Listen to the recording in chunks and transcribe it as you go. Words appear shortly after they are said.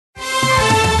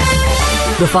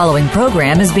The following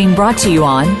program is being brought to you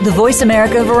on the Voice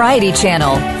America Variety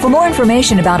Channel. For more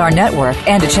information about our network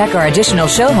and to check our additional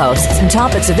show hosts and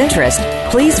topics of interest,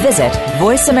 please visit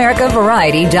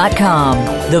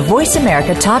VoiceAmericaVariety.com. The Voice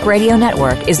America Talk Radio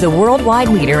Network is the worldwide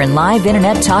leader in live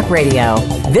Internet talk radio.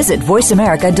 Visit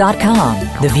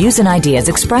VoiceAmerica.com. The views and ideas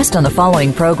expressed on the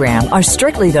following program are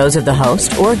strictly those of the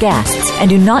host or guests and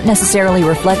do not necessarily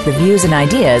reflect the views and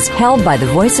ideas held by the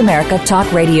Voice America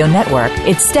Talk Radio Network,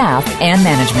 its staff, and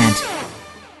management.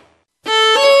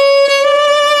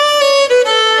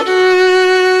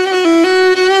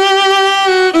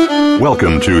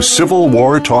 Welcome to Civil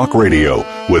War Talk Radio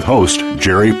with host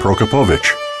Jerry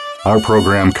Prokopowicz. Our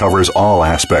program covers all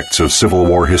aspects of Civil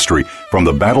War history, from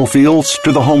the battlefields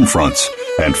to the home fronts,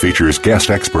 and features guest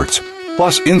experts,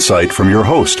 plus insight from your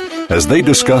host as they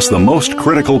discuss the most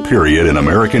critical period in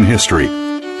American history.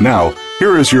 Now,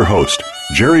 here is your host,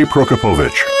 Jerry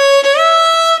Prokopowicz.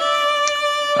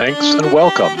 Thanks and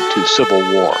welcome to Civil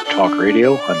War Talk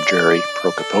Radio. I'm Jerry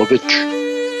Prokopowicz.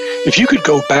 If you could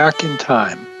go back in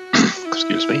time,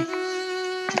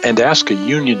 and ask a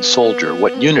Union soldier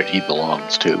what unit he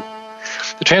belongs to,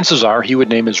 the chances are he would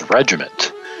name his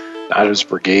regiment, not his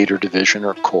brigade or division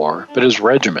or corps, but his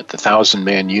regiment, the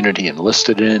 1,000-man unit he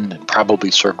enlisted in and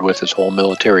probably served with his whole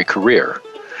military career.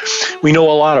 We know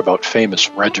a lot about famous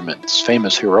regiments,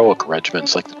 famous heroic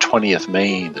regiments like the 20th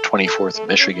Maine, the 24th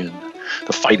Michigan,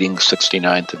 the Fighting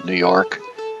 69th of New York.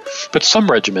 But some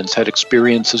regiments had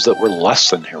experiences that were less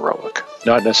than heroic,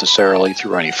 not necessarily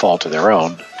through any fault of their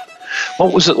own.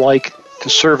 What was it like to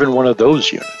serve in one of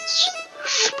those units?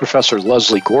 Professor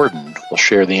Leslie Gordon will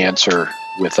share the answer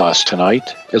with us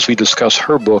tonight as we discuss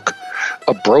her book,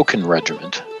 A Broken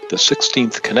Regiment, the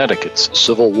 16th Connecticut's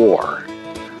Civil War.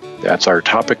 That's our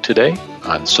topic today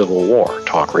on Civil War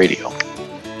Talk Radio.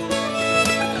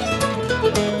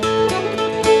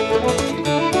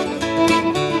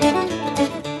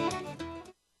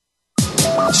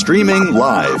 Streaming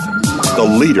live, the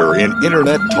leader in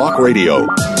Internet talk radio,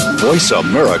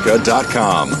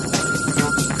 VoiceAmerica.com.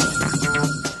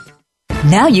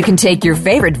 Now you can take your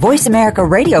favorite Voice America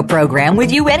radio program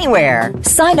with you anywhere.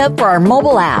 Sign up for our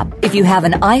mobile app if you have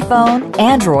an iPhone,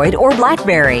 Android, or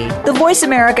BlackBerry. The Voice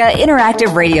America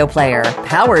Interactive Radio Player,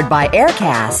 powered by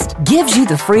Aircast, gives you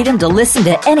the freedom to listen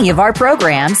to any of our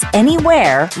programs,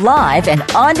 anywhere, live and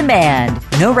on demand.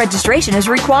 No registration is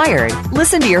required.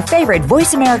 Listen to your favorite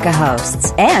Voice America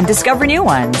hosts and discover new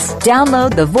ones.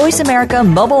 Download the Voice America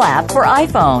mobile app for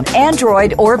iPhone,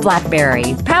 Android, or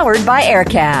BlackBerry, powered by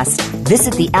Aircast.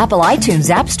 Visit the Apple iTunes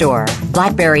App Store,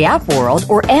 BlackBerry App World,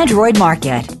 or Android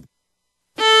Market.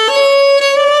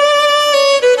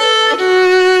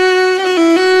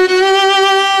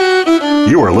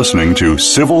 You are listening to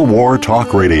Civil War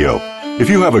Talk Radio. If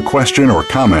you have a question or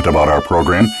comment about our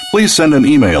program, please send an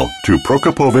email to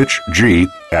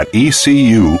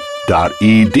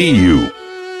prokopowiczg@ecu.edu.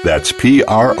 That's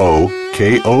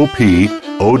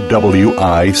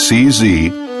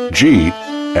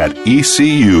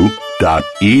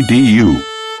PROKOPOWICZG@ECU.edu.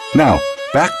 Now,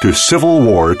 back to Civil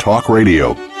War Talk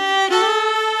Radio.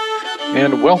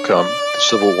 And welcome to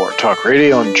Civil War Talk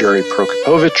Radio. I'm Jerry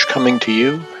Prokopowicz, coming to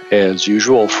you, as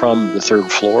usual, from the third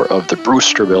floor of the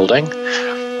Brewster Building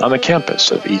on the campus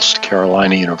of East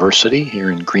Carolina University here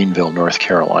in Greenville, North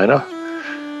Carolina.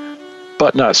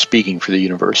 But not speaking for the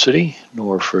university,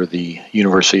 nor for the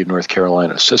University of North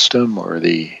Carolina system or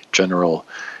the general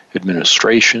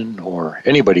administration or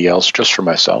anybody else, just for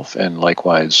myself, and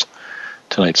likewise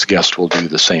tonight's guest will do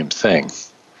the same thing.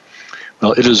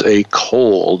 Well, it is a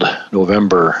cold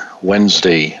November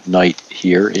Wednesday night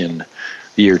here in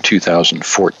the year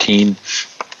 2014.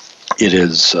 It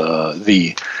is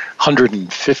the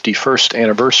 151st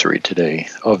anniversary today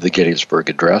of the Gettysburg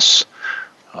Address.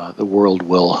 The world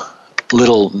will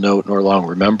little note nor long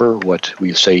remember what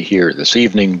we say here this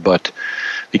evening, but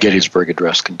the Gettysburg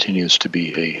Address continues to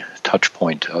be a touch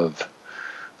point of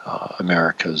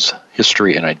America's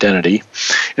history and identity.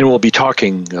 And we'll be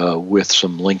talking with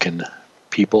some Lincoln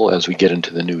people as we get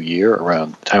into the new year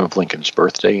around the time of Lincoln's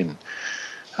birthday in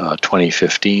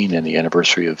 2015 and the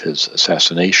anniversary of his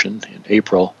assassination in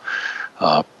April.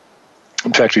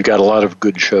 In fact, we've got a lot of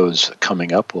good shows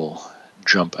coming up. We'll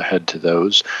jump ahead to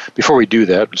those. Before we do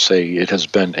that, we'll say it has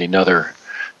been another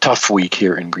tough week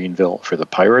here in Greenville for the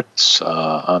Pirates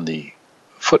on the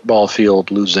football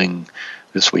field, losing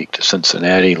this week to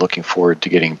Cincinnati. Looking forward to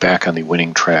getting back on the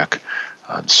winning track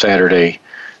on Saturday.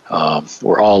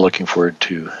 We're all looking forward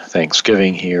to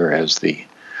Thanksgiving here as the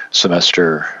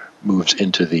semester moves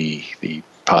into the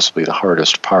possibly the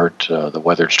hardest part. The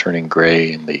weather's turning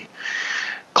gray and the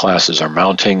classes are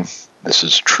mounting. This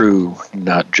is true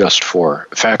not just for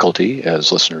faculty,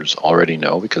 as listeners already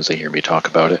know because they hear me talk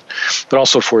about it, but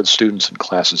also for the students in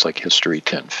classes like History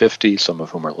 1050, some of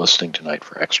whom are listening tonight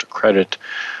for extra credit,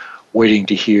 waiting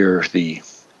to hear the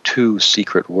 2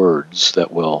 secret words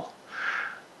that will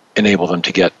enable them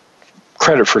to get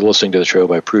credit for listening to the show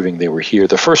by proving they were here.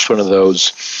 The first one of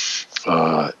those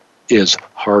is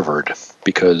Harvard,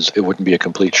 because it wouldn't be a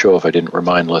complete show if I didn't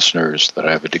remind listeners that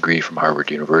I have a degree from Harvard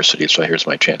University, so here's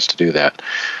my chance to do that.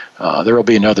 There will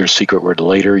be another secret word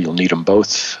later. You'll need them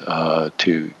both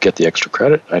to get the extra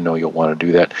credit. I know you'll want to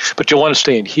do that, but you'll want to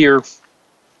stay in here,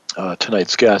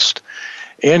 tonight's guest,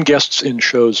 and guests in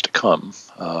shows to come.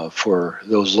 For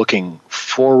those looking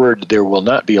forward, there will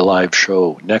not be a live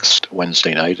show next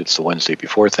Wednesday night. It's the Wednesday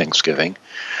before Thanksgiving,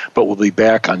 but we'll be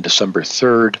back on December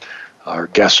 3rd. Our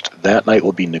guest that night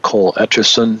will be Nicole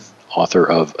Etchison, author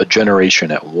of A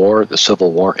Generation at War, The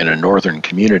Civil War in a Northern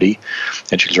Community,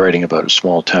 and she's writing about a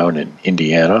small town in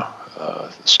Indiana,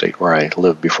 the state where I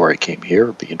lived before I came here.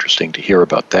 It'll be interesting to hear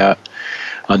about that.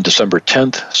 On December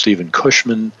 10th, Stephen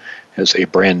Cushman has a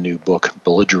brand new book,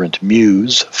 Belligerent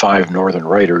Muse, 5 Northern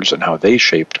Writers and How They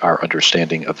Shaped Our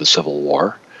Understanding of the Civil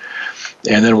War.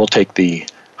 And then we'll take the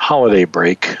holiday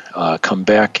break, come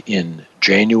back in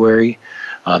January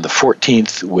on the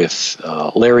 14th with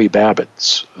Larry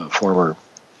Babbitts, former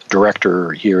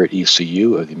director here at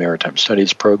ECU of the Maritime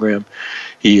Studies program.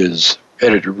 He has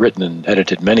written and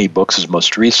edited many books. His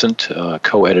most recent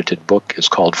co-edited book is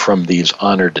called From These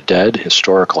Honored Dead,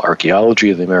 Historical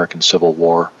Archaeology of the American Civil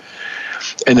War.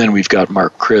 And then we've got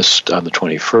Mark Christ on the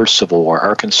 21st, Civil War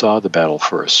Arkansas, The Battle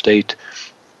for a State.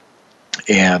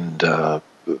 And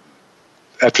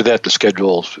after that, the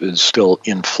schedule is still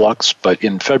in flux, but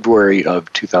in February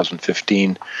of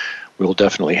 2015, we will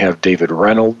definitely have David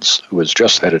Reynolds, who has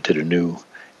just edited a new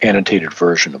annotated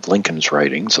version of Lincoln's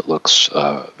writings. It looks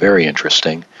very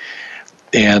interesting.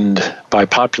 And by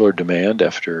popular demand,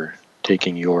 after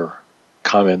taking your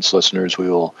comments, listeners, we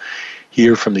will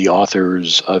hear from the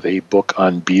authors of a book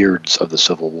on beards of the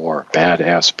Civil War,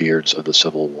 Badass Beards of the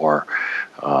Civil War.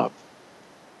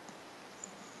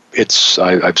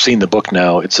 I've seen the book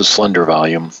now. It's a slender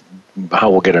volume. How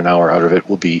we'll get an hour out of it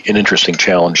will be an interesting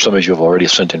challenge. Some of you have already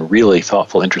sent in really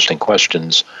thoughtful, interesting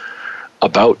questions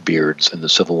about beards and the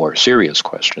Civil War, serious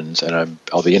questions, and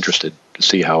I'll be interested to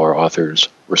see how our authors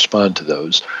respond to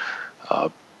those.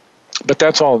 But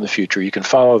that's all in the future. You can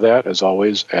follow that, as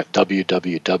always, at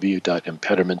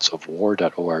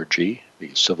www.impedimentsofwar.org,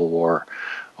 the Civil War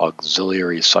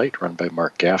auxiliary site run by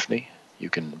Mark Gaffney.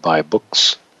 You can buy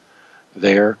books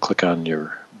there. Click on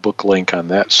your book link on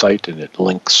that site, and it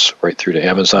links right through to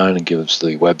Amazon and gives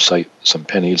the website some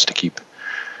pennies to keep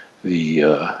the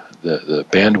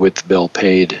bandwidth bill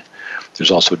paid. There's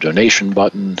also a donation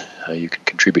button. You can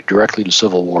contribute directly to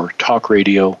Civil War Talk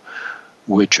Radio,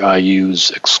 which I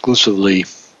use exclusively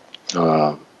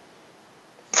for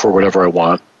whatever I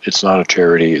want. It's not a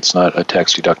charity. It's not a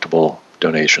tax-deductible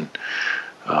donation.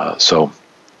 So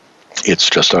it's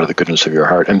just out of the goodness of your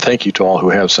heart. And thank you to all who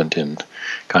have sent in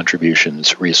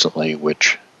contributions recently,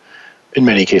 which in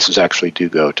many cases actually do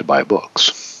go to buy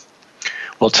books.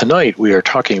 Well, tonight we are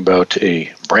talking about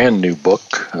a brand new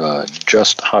book,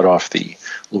 just hot off the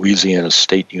Louisiana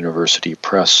State University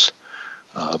Press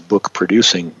book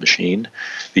producing machine.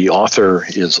 The author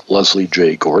is Leslie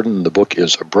J. Gordon. The book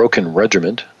is A Broken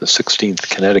Regiment, the 16th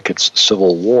Connecticut's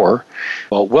Civil War.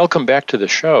 Well, welcome back to the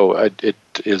show. It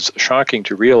is shocking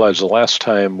to realize the last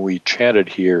time we chatted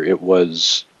here, it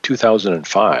was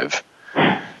 2005.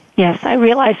 Yes, I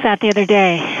realized that the other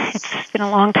day. It's been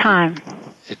a long time.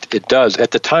 It does.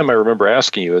 At the time, I remember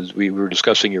asking you, as we were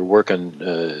discussing your work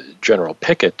on General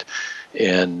Pickett,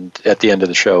 and at the end of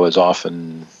the show, as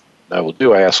often I will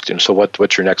do, I asked him, so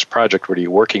what's your next project? What are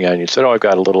you working on? And you said, I've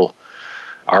got a little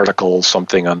article,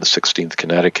 something on the 16th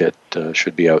Connecticut,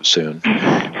 should be out soon.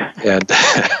 And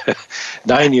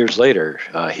 9 years later,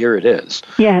 here it is.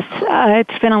 Yes,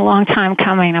 it's been a long time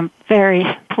coming. I'm very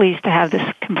pleased to have this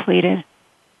completed.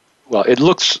 Well, it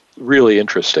looks really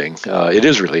interesting. It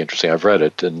is really interesting. I've read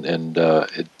it, and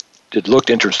it looked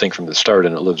interesting from the start,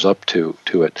 and it lives up to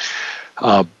it.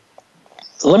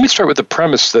 Let me start with the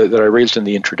premise that I raised in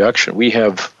the introduction. We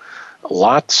have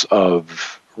lots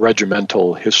of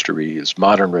regimental histories,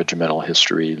 modern regimental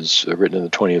histories, written in the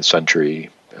 20th century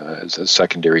as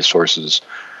secondary sources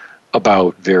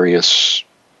about various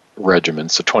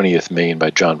regiments. The 20th Maine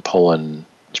by John Pullen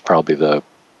is probably the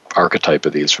archetype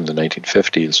of these from the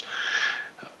 1950s.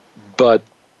 But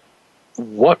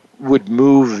what would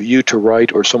move you to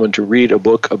write or someone to read a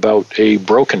book about a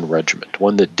broken regiment,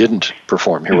 one that didn't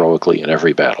perform heroically in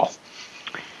every battle?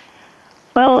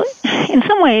 Well, in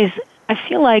some ways, I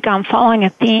feel like I'm following a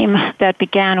theme that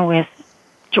began with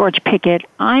George Pickett.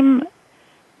 I'm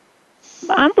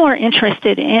more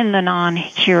interested in the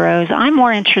non-heroes. I'm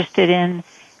more interested in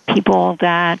people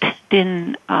that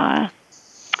didn't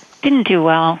do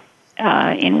well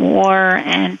in war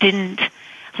and didn't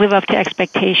live up to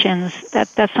expectations.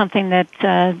 That's something that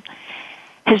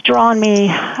has drawn me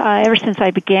ever since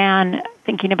I began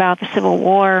thinking about the Civil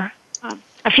War.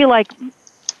 I feel like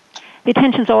the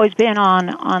attention's always been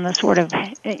on the sort of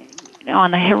on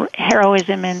the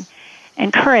heroism and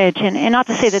courage, and not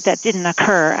to say that didn't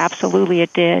occur. Absolutely,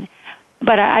 it did.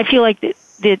 But I feel like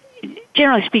that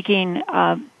generally speaking,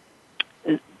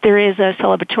 there is a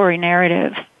celebratory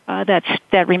narrative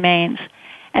that remains.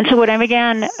 And so when I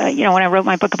began, when I wrote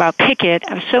my book about Pickett,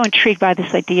 I was so intrigued by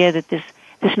this idea that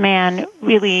this man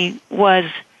really was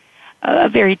a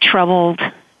very troubled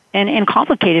and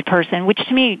complicated person, which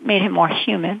to me made him more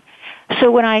human. So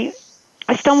when I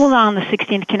stumbled on the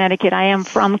 16th Connecticut, I am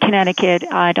from Connecticut.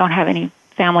 I don't have any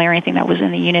family or anything that was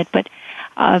in the unit, but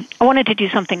I wanted to do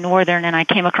something northern, and I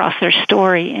came across their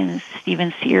story in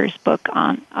Stephen Sears' book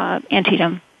on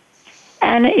Antietam.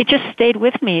 And it just stayed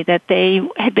with me that they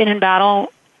had been in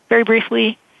battle very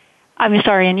briefly,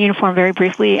 in uniform very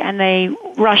briefly, and they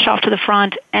rushed off to the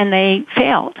front, and they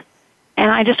failed. And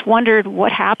I just wondered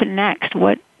what happened next,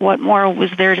 what more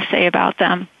was there to say about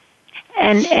them.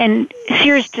 And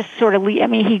Sears just sort of,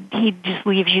 he just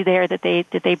leaves you there that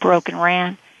they broke and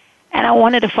ran. And I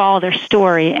wanted to follow their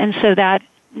story, and so that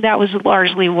was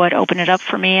largely what opened it up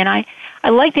for me. And I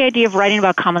like the idea of writing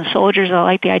about common soldiers. I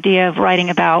like the idea of writing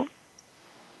about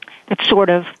that sort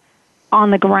of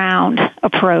on-the-ground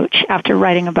approach after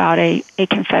writing about a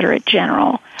Confederate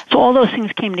general. So all those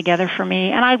things came together for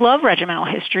me. And I love regimental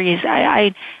histories.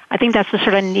 I think that's the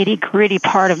sort of nitty-gritty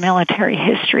part of military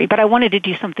history. But I wanted to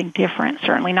do something different,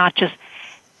 certainly not just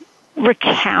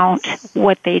recount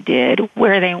what they did,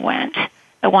 where they went.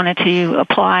 I wanted to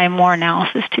apply more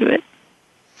analysis to it.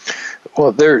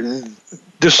 Well,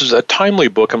 this is a timely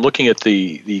book. I'm looking at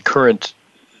the current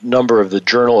number of the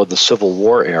Journal of the Civil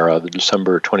War Era. The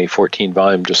December 2014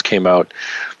 volume just came out,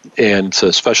 and it's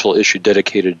a special issue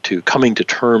dedicated to coming to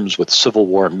terms with Civil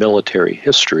War military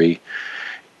history.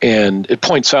 And it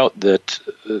points out that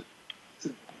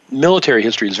military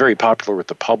history is very popular with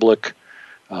the public.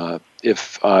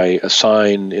 If I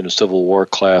assign in a Civil War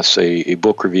class a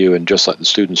book review and just let the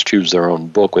students choose their own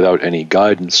book without any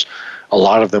guidance, a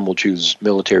lot of them will choose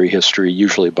military history,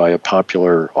 usually by a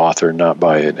popular author, not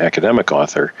by an academic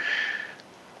author.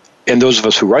 And those of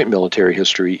us who write military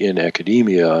history in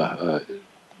academia,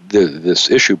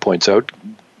 this issue points out,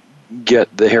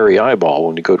 get the hairy eyeball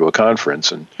when you go to a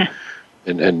conference and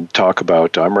talk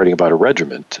about, I'm writing about a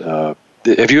regiment.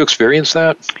 Have you experienced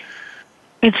that?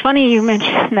 It's funny you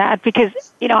mentioned that because,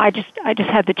 I just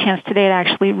had the chance today to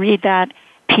actually read that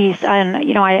piece. And,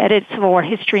 I edit Civil War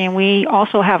history, and we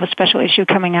also have a special issue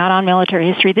coming out on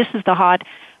military history. This is the hot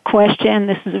question.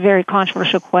 This is a very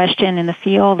controversial question in the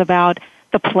field about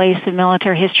the place of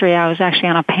military history. I was actually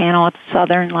on a panel at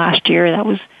Southern last year that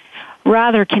was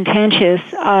rather contentious.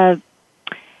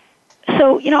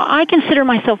 So, I consider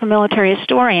myself a military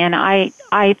historian. I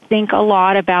think a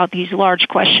lot about these large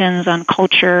questions on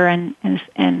culture and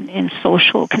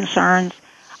social concerns,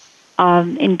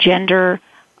 in gender.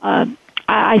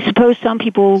 I suppose some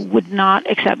people would not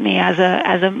accept me as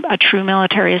a true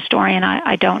military historian.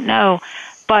 I don't know,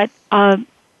 but I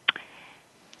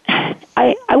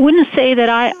wouldn't say that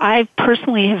I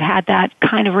personally have had that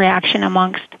kind of reaction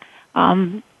amongst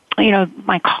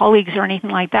my colleagues or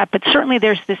anything like that. But certainly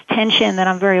there's this tension that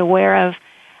I'm very aware of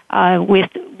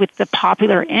with the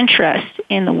popular interest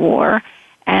in the war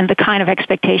and the kind of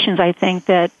expectations I think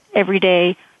that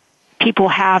everyday people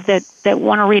have that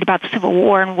want to read about the Civil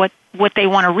War and what they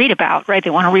want to read about, right? They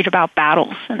want to read about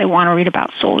battles and they want to read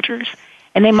about soldiers.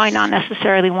 And they might not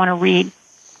necessarily want to read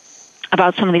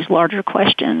about some of these larger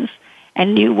questions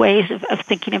and new ways of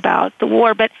thinking about the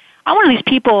war. But I'm one of these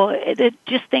people that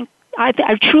just think,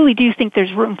 I truly do think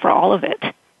there's room for all of it.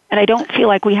 And I don't feel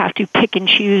like we have to pick and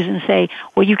choose and say,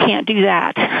 well, you can't do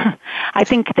that. I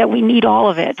think that we need all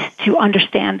of it to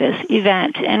understand this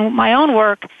event. And my own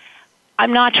work,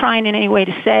 I'm not trying in any way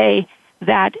to say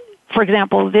that, for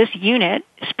example, this unit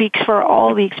speaks for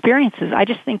all the experiences. I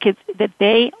just think that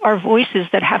they are voices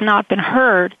that have not been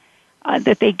heard,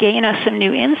 that they gain us some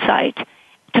new insight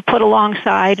to put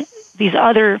alongside these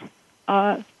other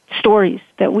stories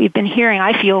that we've been hearing.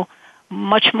 I feel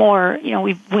much more,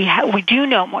 we do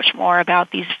know much more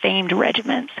about these famed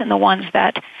regiments and the ones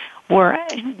that were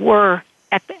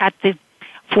at the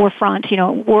forefront,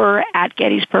 were at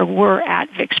Gettysburg, were at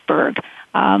Vicksburg,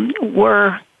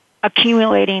 were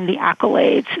accumulating the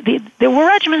accolades. There were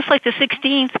regiments like the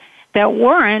 16th that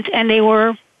weren't, and they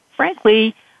were,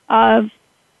 frankly, I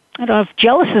don't know if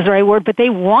jealous is the right word, but they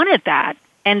wanted that,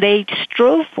 and they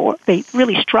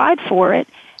really strived for it.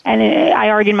 And I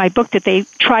argue in my book that they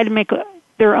tried to make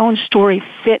their own story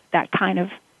fit that kind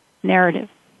of narrative.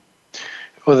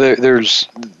 Well,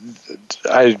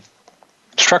 I'm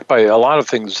struck by a lot of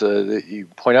things that you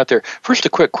point out there. First, a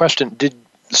quick question. Did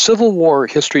Civil War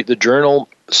History, the Journal,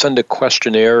 send a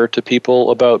questionnaire to people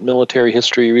about military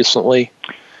history recently?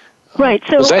 Right.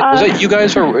 So was that you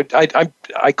guys? Or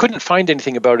I couldn't find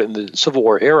anything about it in the Civil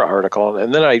War era article,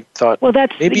 and then I thought,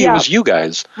 maybe it was you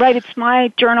guys. Right. It's my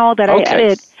journal that I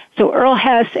edit. So Earl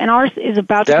Hess, and ours is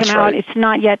about to come out. It's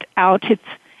not yet out. It's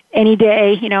any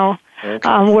day.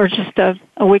 Okay. We're just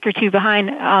a week or two behind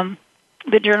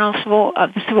the Journal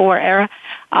of the Civil War era.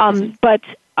 But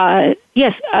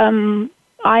yes,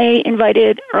 I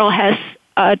invited Earl Hess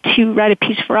to write a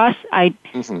piece for us. I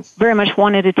very much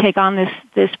wanted to take on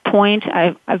this point.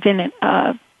 I've been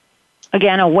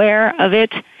again aware of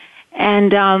it,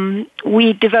 and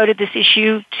we devoted this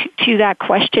issue to that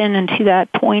question and to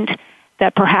that point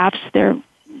that perhaps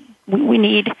we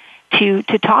need to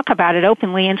talk about it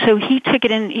openly. And so he took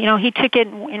it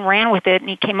and ran with it, and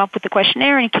he came up with the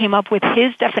questionnaire, and he came up with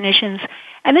his definitions.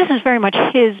 And this is very much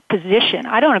his position.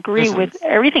 I don't agree with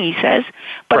everything he says,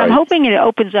 but I'm hoping it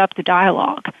opens up the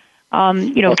dialogue.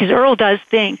 Because Earl does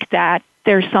think that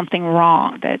there's something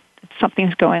wrong, that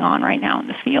something's going on right now in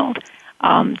the field,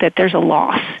 that there's a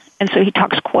loss. And so he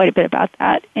talks quite a bit about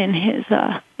that in his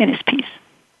piece.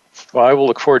 Well, I will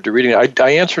look forward to reading it. I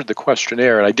answered the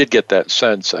questionnaire, and I did get that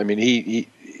sense. I mean,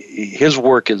 his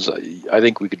work is, I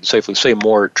think we could safely say,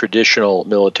 more traditional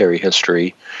military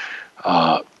history.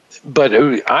 But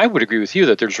I would agree with you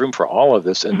that there's room for all of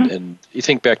this. And you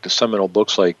think back to seminal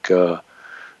books like Gerald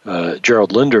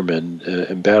Linderman,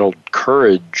 Embattled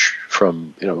Courage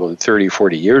from 30,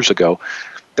 40 years ago.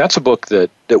 That's a book that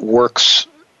works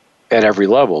at every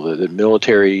level. The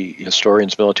military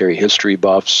historians, military history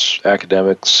buffs,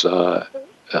 academics,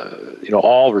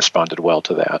 all responded well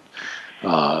to that.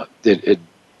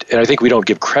 And I think we don't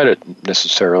give credit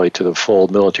necessarily to the full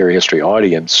military history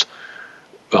audience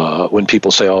when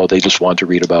people say, they just want to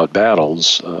read about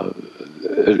battles.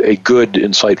 A good,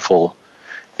 insightful,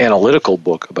 analytical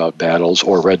book about battles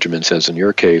or regiments, as in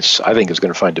your case, I think is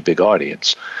going to find a big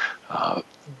audience.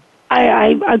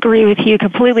 I agree with you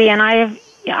completely, and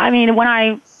when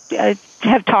I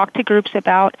have talked to groups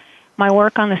about my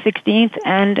work on the 16th,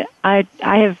 and I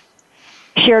have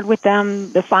shared with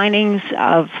them the findings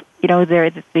of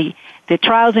the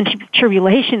trials and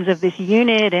tribulations of this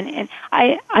unit, and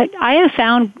I have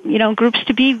found groups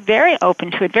to be very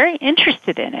open to it, very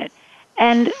interested in it,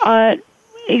 and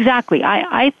exactly,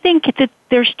 I think that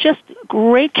there's just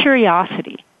great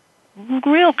curiosity,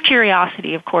 real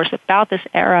curiosity, of course, about this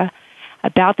era,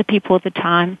 about the people at the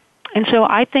time. And so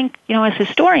I think, as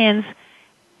historians,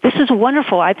 this is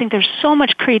wonderful. I think there's so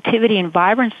much creativity and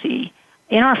vibrancy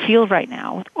in our field right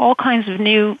now with all kinds of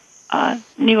new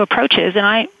approaches.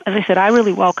 And as I said, I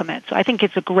really welcome it. So I think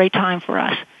it's a great time for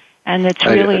us. And it's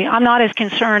really, I'm not as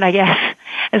concerned, I guess,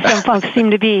 as some folks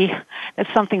seem to be, that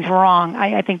something's wrong.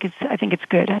 I think it's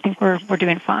good. I think we're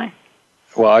doing fine.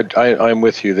 Well, I'm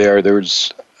with you there.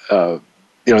 There's no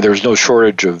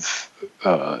shortage of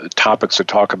topics to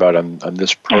talk about on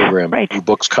this program. Right. New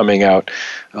books coming out,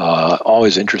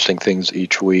 always interesting things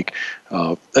each week.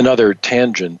 Another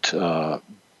tangent that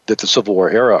the Civil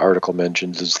War era article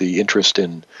mentions is the interest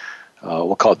in,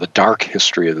 we'll call it the dark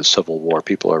history of the Civil War.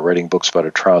 People are writing books about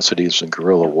atrocities and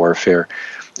guerrilla warfare.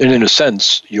 And in a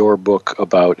sense, your book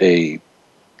about a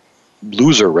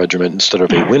loser regiment instead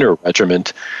of a winner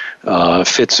regiment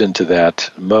fits into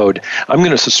that mode. I'm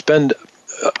going to suspend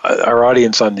our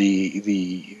audience on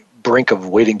the brink of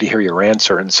waiting to hear your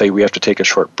answer and say we have to take a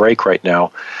short break right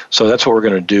now. So that's what we're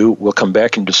going to do. We'll come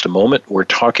back in just a moment. We're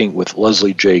talking with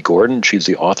Leslie J. Gordon. She's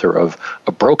the author of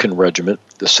A Broken Regiment,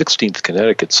 the 16th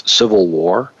Connecticut's Civil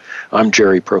War. I'm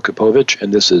Jerry Prokopowicz,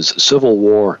 and this is Civil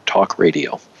War Talk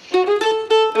Radio.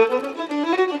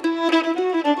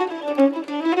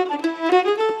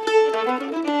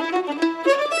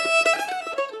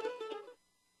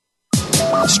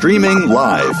 Streaming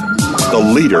live, the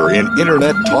leader in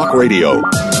Internet talk radio,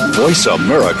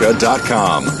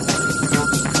 VoiceAmerica.com.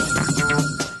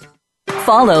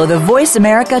 Follow the Voice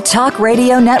America Talk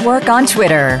Radio Network on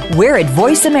Twitter. We're at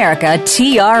Voice America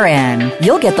TRN.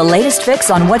 You'll get the latest fix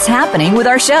on what's happening with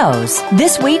our shows,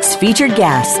 this week's featured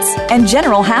guests, and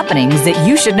general happenings that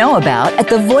you should know about at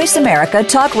the Voice America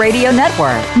Talk Radio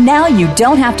Network. Now you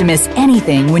don't have to miss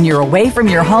anything when you're away from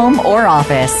your home or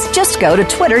office. Just go to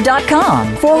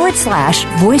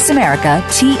twitter.com/Voice America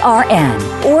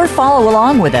TRN or follow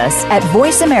along with us at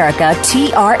Voice America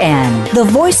TRN, the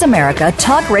Voice America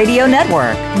Talk Radio Network.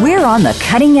 We're on the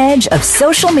cutting edge of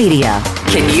social media.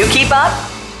 Can you keep up?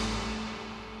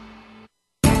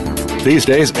 These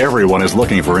days, everyone is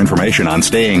looking for information on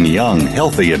staying young,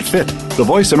 healthy, and fit. The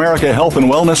Voice America Health and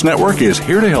Wellness Network is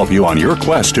here to help you on your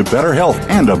quest to better health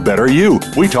and a better you.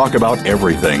 We talk about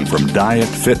everything from diet,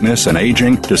 fitness, and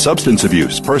aging to substance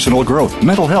abuse, personal growth,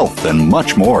 mental health, and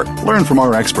much more. Learn from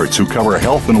our experts who cover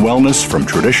health and wellness from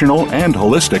traditional and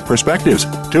holistic perspectives.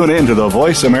 Tune in to the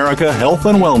Voice America Health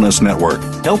and Wellness Network.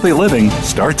 Healthy living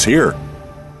starts here.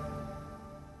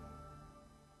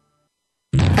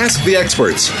 Ask the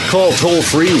experts. Call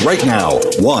toll-free right now,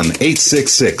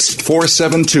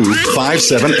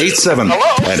 1-866-472-5787.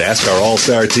 And ask our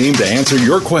all-star team to answer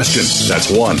your question. That's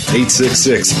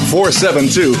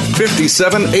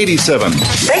 1-866-472-5787.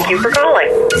 Thank you for calling.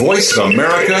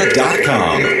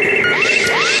 VoiceAmerica.com.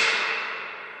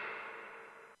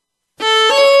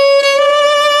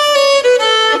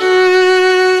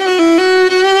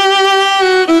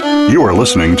 You are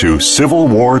listening to Civil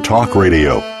War Talk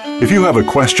Radio. If you have a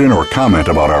question or comment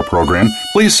about our program,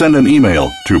 please send an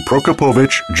email to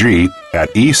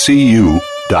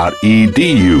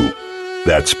prokopovichg@ecu.edu.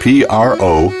 That's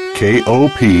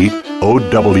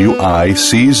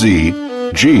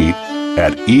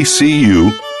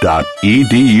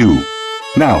PROKOPOWICG@ecu.edu.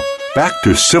 Now, back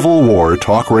to Civil War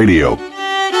Talk Radio.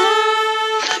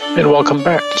 And welcome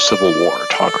back to Civil War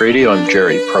Talk Radio. I'm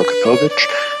Jerry Prokopowicz,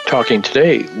 talking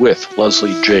today with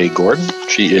Leslie J. Gordon.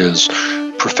 She is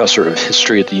professor of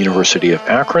history at the University of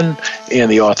Akron and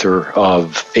the author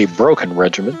of A Broken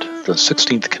Regiment, the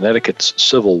 16th Connecticut's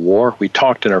Civil War. We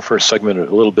talked in our first segment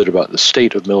a little bit about the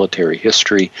state of military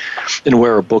history and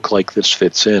where a book like this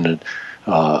fits in, and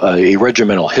a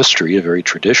regimental history, a very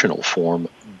traditional form,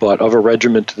 but of a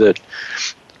regiment that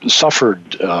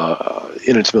suffered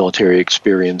in its military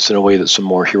experience in a way that some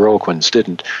more heroic ones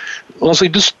didn't. Leslie,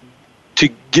 just to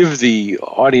give the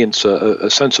audience a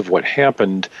sense of what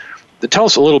happened, tell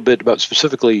us a little bit about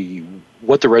specifically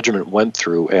what the regiment went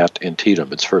through at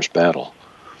Antietam, its first battle.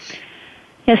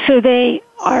 Yeah, so they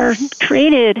are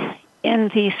created in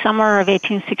the summer of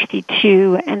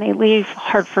 1862, and they leave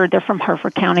Hartford. They're from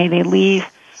Hartford County. They leave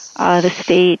the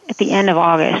state at the end of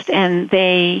August, and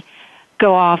they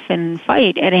go off and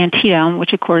fight at Antietam,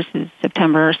 which of course is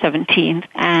September 17th,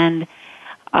 and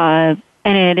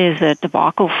it is a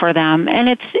debacle for them, and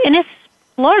it's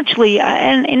largely,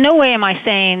 and in no way am I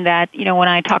saying that, when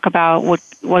I talk about what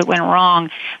went wrong,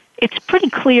 it's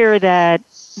pretty clear that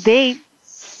they're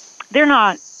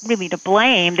not really to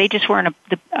blame. They just were in a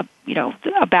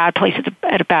bad place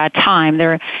at a bad time.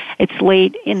 It's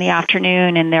late in the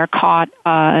afternoon, and they're caught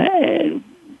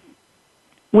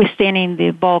withstanding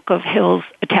the bulk of Hill's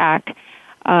attack,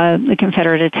 the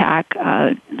Confederate attack,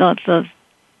 the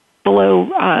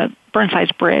below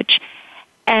Burnside's bridge,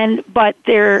 but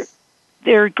their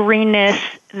greenness,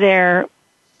 their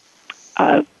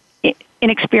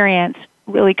inexperience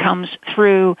really comes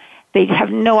through. They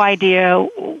have no idea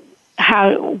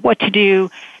what to do.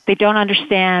 They don't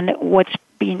understand what's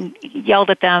being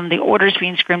yelled at them, the orders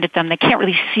being screamed at them. They can't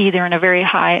really see. They're in a very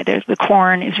high, the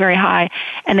corn is very high,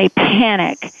 and they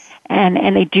panic,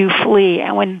 and they do flee.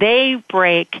 And when they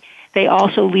break, they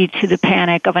also lead to the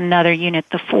panic of another unit,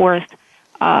 the 4th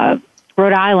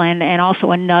Rhode Island, and also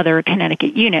another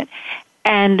Connecticut unit.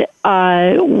 And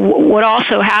what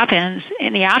also happens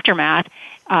in the aftermath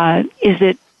is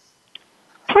that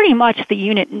pretty much the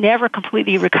unit never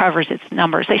completely recovers its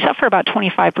numbers. They suffer about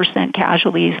 25%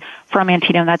 casualties from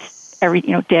Antietam. That's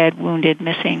dead, wounded,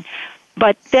 missing.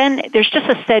 But then there's just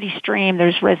a steady stream.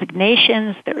 There's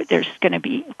resignations. There's going to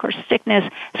be, of course, sickness.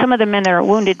 Some of the men that are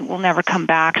wounded will never come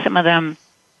back. Some of them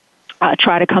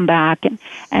try to come back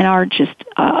and are just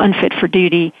unfit for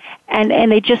duty.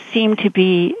 And they just seem to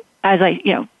be, as I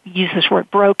use this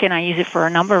word broken, I use it for a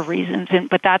number of reasons,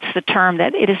 but that's the term.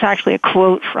 That it is actually a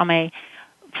quote from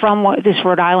this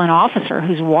Rhode Island officer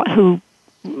who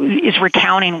is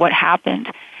recounting what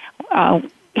happened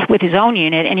with his own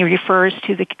unit, and he refers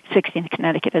to the 16th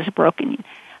Connecticut as a broken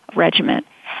regiment.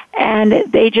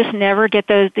 And they just never get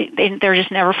those, they're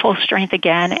just never full strength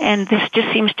again, and this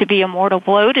just seems to be a mortal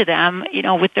blow to them,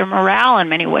 with their morale in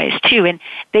many ways, too. And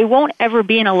they won't ever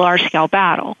be in a large-scale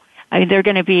battle. I mean, they're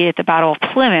going to be at the Battle of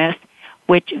Plymouth,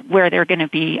 where they're going to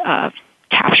be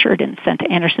captured and sent to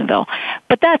Andersonville.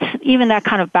 But even that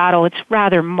kind of battle, it's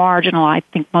rather marginal. I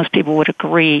think most people would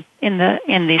agree in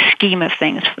the scheme of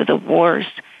things for the wars,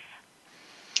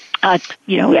 as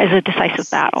a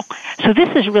decisive battle. So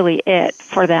this is really it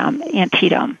for them,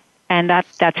 Antietam, and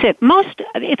that's it.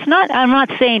 I'm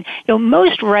not saying,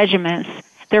 most regiments,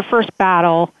 their first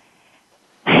battle,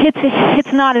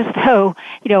 it's not as though,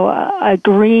 a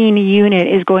green unit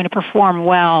is going to perform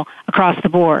well across the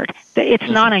board. It's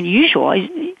not unusual,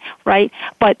 right?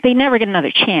 But they never get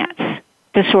another chance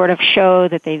to sort of show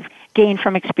that they've gained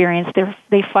from experience.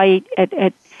 They fight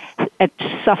at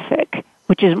Suffolk,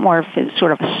 which is more of a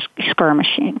sort of a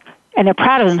skirmishing. And they're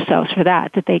proud of themselves for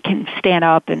that they can stand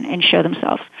up and show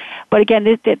themselves. But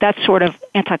again, that's sort of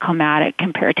anticlimactic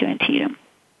compared to Antietam.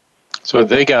 So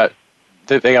they got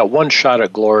one shot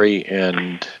at glory,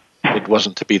 and it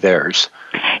wasn't to be theirs.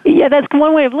 Yeah, that's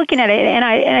one way of looking at it, and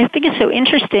I think it's so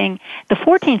interesting. The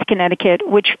 14th Connecticut,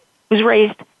 which was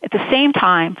raised at the same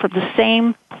time from the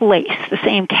same place, the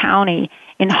same county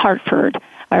in Hartford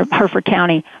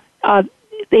County,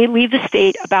 they leave the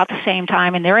state about the same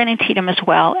time, and they're in Antietam as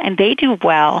well, and they do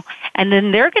well, and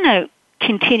then they're going to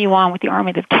continue on with the Army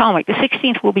of the Potomac. The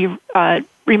 16th will be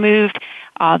removed.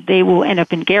 They will end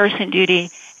up in garrison duty.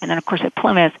 And then, of course, at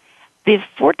Plymouth. The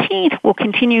 14th will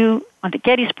continue onto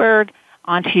Gettysburg,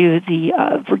 onto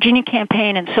the Virginia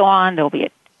campaign, and so on. They'll be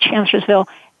at Chancellorsville,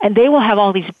 and they will have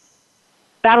all these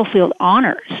battlefield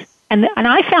honors. And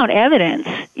I found evidence,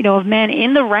 of men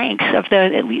in the ranks of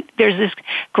there's this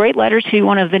great letter to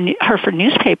one of the Hereford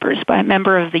newspapers by a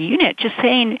member of the unit, just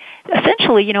saying,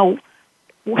 essentially,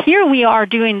 here we are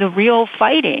doing the real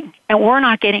fighting, and we're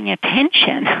not getting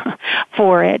attention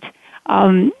for it.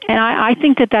 And I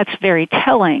think that's very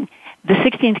telling. The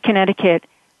 16th Connecticut,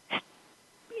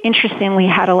 interestingly,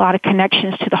 had a lot of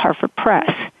connections to the Hartford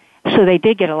Press, so they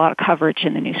did get a lot of coverage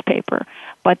in the newspaper.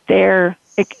 But their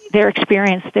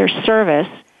experience, their service,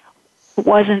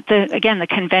 wasn't the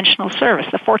conventional service.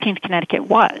 The 14th Connecticut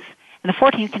was, and the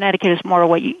 14th Connecticut is more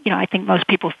what I think most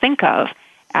people think of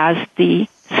as the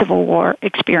Civil War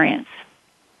experience.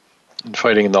 And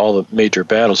fighting in all the major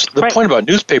battles. The point about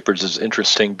newspapers is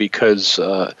interesting because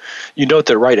you note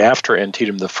that right after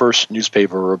Antietam, the first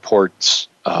newspaper reports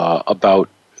about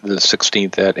the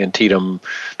 16th at Antietam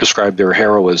described their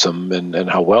heroism and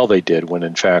how well they did when,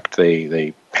 in fact,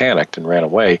 they panicked and ran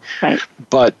away. Right.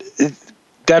 But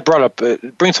that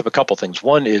brings up a couple things.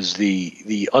 One is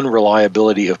the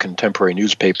unreliability of contemporary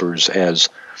newspapers as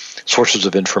sources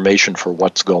of information for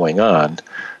what's going on.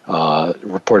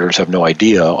 Reporters have no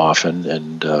idea often,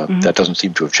 and that doesn't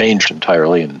seem to have changed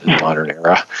entirely in the modern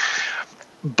era.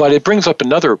 But it brings up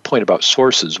another point about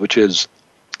sources, which is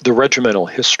the regimental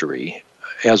history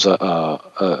as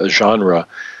a genre,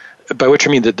 by which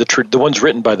I mean the ones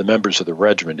written by the members of the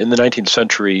regiment. In the 19th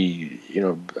century,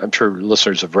 I'm sure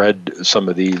listeners have read some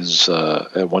of these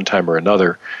at one time or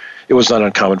another. It was not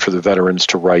uncommon for the veterans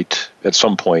to write at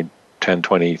some point, 10,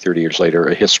 20, 30 years later,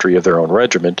 a history of their own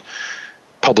regiment,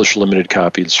 publish limited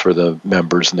copies for the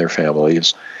members and their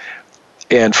families.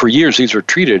 And for years, these were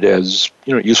treated as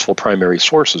useful primary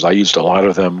sources. I used a lot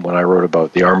of them when I wrote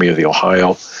about the Army of the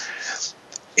Ohio.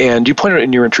 And you pointed out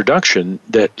in your introduction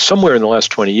that somewhere in the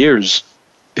last 20 years,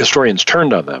 historians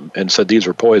turned on them and said these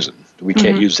are poison. We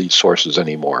can't use these sources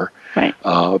anymore. Right.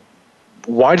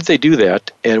 Why did they do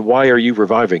that, and why are you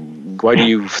reviving? Why do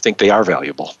you think they are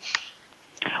valuable?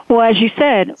 Well, as you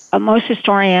said, most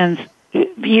historians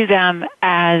view them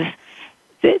as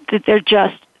they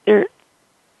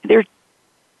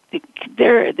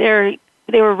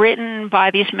were written by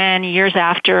these men years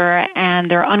after, and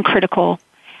they're uncritical.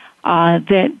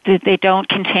 That they don't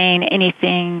contain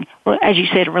anything, as you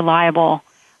said, reliable.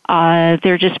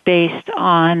 They're just based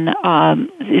on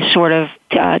sort of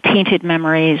tainted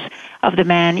memories of the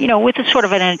men, with a sort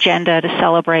of an agenda to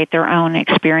celebrate their own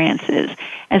experiences.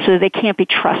 And so they can't be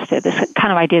trusted, this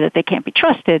kind of idea that they can't be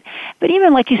trusted. But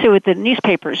even like you said with the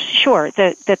newspapers, sure,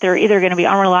 that they're either going to be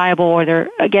unreliable or they're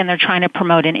trying to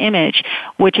promote an image,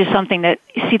 which is something that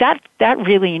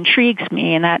really intrigues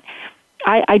me, and that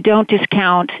I don't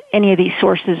discount any of these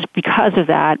sources because of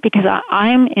that, because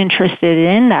I'm interested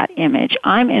in that image.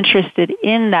 I'm interested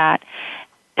in that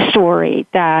story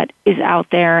that is out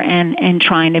there and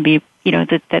trying to be,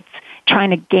 that's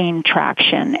trying to gain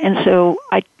traction. And so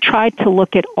I tried to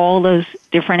look at all those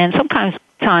different and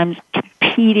sometimes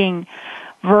competing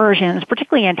versions.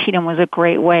 Particularly Antietam was a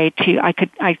great way to, I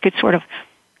could sort of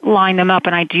line them up,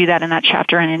 and I do that in that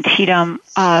chapter on Antietam.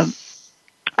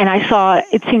 And I saw,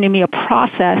 it seemed to me, a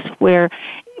process where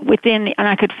and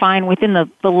I could find within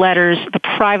the letters, the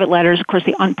private letters, of course,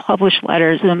 the unpublished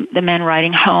letters, the men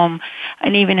writing home,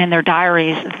 and even in their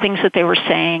diaries, the things that they were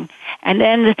saying, and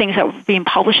then the things that were being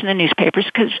published in the newspapers,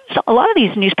 because a lot of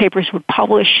these newspapers would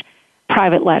publish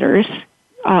private letters,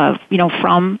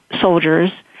 from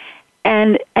soldiers,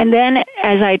 and then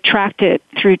as I tracked it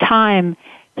through time,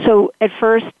 so at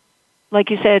first, like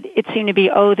you said, it seemed to be,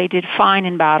 they did fine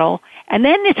in battle. And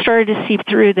then it started to seep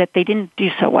through that they didn't do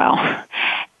so well.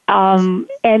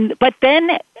 But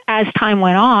then as time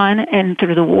went on and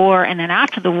through the war and then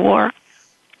after the war,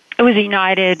 it was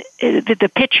united.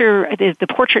 The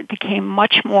portrait became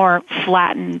much more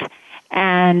flattened,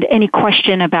 and any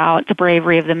question about the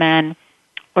bravery of the men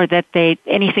or that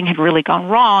anything had really gone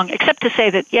wrong, except to say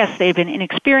that, yes, they've been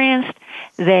inexperienced.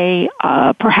 They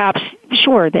perhaps,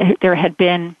 sure, there had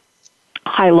been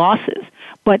high losses,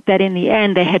 but that in the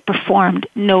end they had performed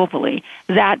nobly.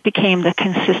 That became the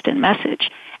consistent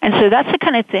message. And so that's the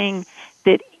kind of thing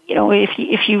that,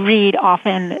 if you read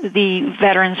often the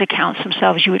veterans' accounts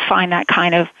themselves, you would find that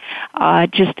kind of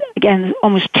just, again,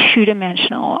 almost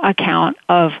two-dimensional account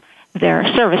of their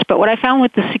service. But what I found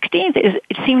with the 16th is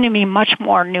it seemed to me much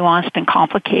more nuanced and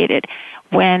complicated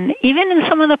when, even in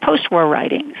some of the post-war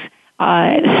writings,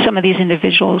 some of these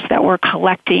individuals that were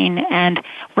collecting and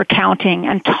recounting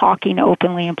and talking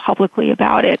openly and publicly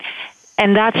about it.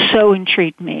 And that so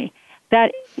intrigued me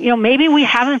that, maybe we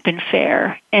haven't been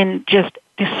fair in just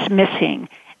dismissing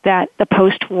that the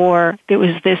post-war, there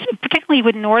was this, particularly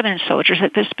with Northern soldiers,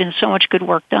 that there's been so much good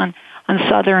work done on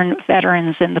Southern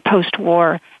veterans in the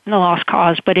post-war and the lost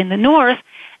cause. But in the North,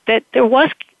 that there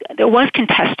was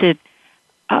contested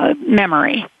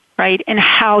memory, right, and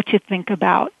how to think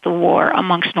about the war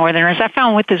amongst Northerners. I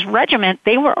found with this regiment,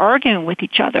 they were arguing with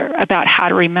each other about how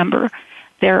to remember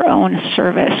their own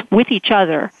service with each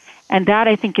other. And that,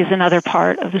 I think, is another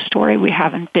part of the story we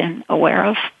haven't been aware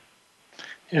of.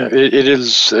 Yeah, it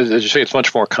is, as you say, it's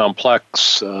much more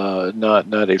complex,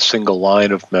 not a single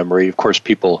line of memory. Of course,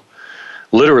 people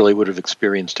literally would have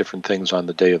experienced different things on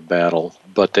the day of battle,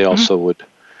 but they also would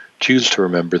choose to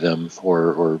remember them,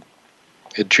 or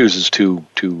it chooses to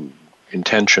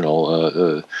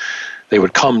intentional. They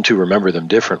would come to remember them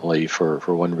differently for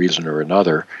one reason or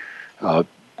another.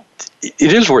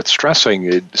 It is worth stressing,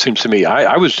 it seems to me.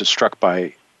 I was just struck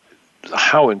by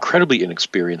how incredibly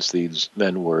inexperienced these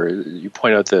men were. You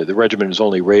point out that the regiment was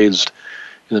only raised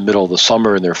in the middle of the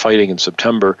summer, and they're fighting in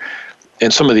September.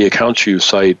 And some of the accounts you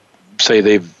cite say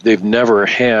they've never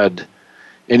had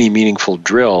any meaningful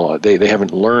drill. They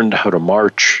haven't learned how to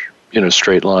march in a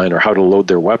straight line or how to load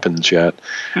their weapons yet.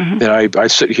 And I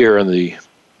sit here in the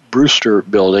Brewster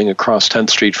building across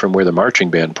 10th Street from where the marching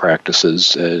band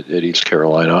practices at East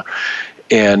Carolina.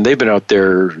 And they've been out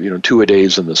there,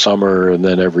 2-a-days in the summer and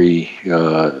then every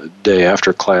day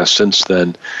after class since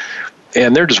then.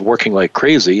 And they're just working like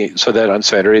crazy so that on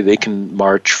Saturday they can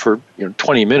march for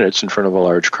 20 minutes in front of a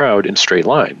large crowd in straight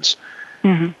lines.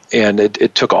 And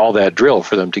it took all that drill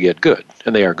for them to get good,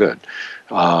 and they are good.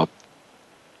 The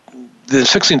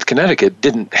 16th Connecticut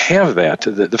didn't have that.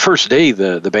 The first day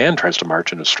the band tries to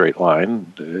march in a straight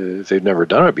line, if they've never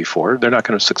done it before, they're not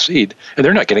going to succeed, and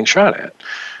they're not getting shot at.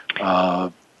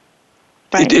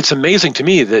 It's amazing to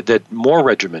me that more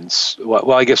regiments,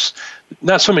 well, I guess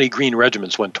not so many Green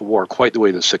regiments went to war quite the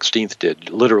way the 16th did,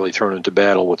 literally thrown into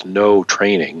battle with no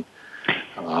training.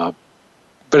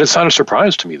 But it's not a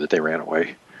surprise to me that they ran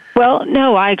away. Well,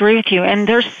 no, I agree with you. And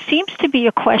there seems to be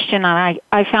a question, and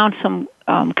I found some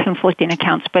conflicting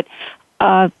accounts, but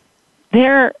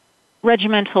their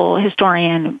regimental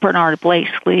historian, Bernard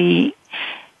Blakesley,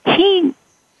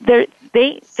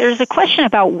 there's a question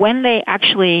about when they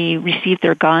actually received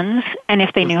their guns and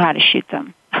if they knew how to shoot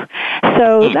them.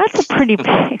 So that's a pretty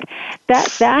big,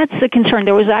 that's a concern.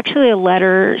 There was actually a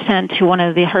letter sent to one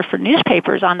of the Hereford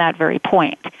newspapers on that very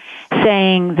point,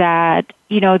 saying that,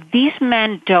 these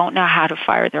men don't know how to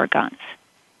fire their guns,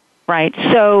 right?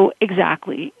 So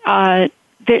exactly.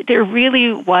 There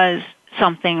really was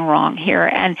something wrong here.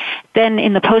 And then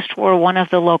in the post-war, one of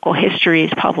the local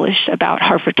histories published about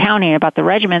Harford County, about the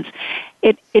regiments,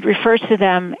 it refers to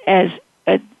them as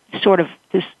a sort of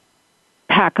this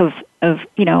pack of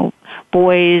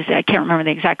boys. I can't remember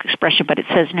the exact expression, but it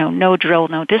says no drill,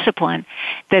 no discipline.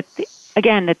 That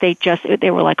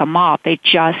they were like a mob. They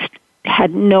just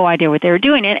had no idea what they were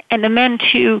doing. And the men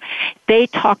too, they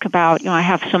talk about, I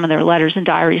have some of their letters and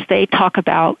diaries. They talk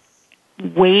about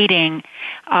waiting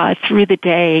through the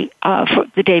day, for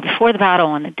the day before the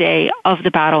battle and the day of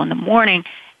the battle in the morning.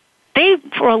 They,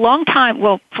 for a long time,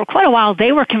 for quite a while,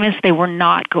 they were convinced they were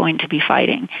not going to be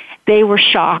fighting. They were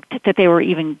shocked that they were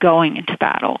even going into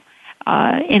battle.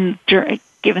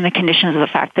 given the conditions of the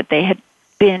fact that they had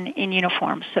been in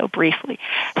uniform so briefly.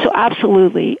 So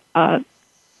absolutely,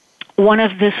 one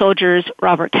of the soldiers,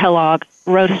 Robert Kellogg,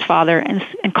 wrote his father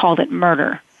and called it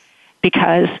murder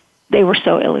because they were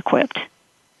so ill-equipped.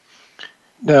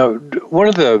 Now, one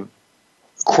of the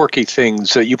quirky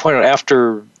things that you pointed out,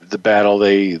 after the battle,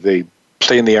 they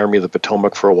stay in the Army of the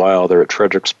Potomac for a while. They're at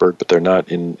Fredericksburg, but they're not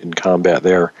in combat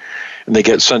there. And they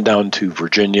get sent down to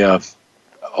Virginia,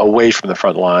 away from the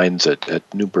front lines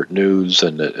at Newport News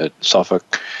and at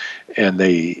Suffolk, and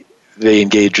they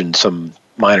engage in some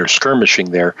minor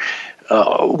skirmishing there.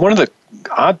 One of the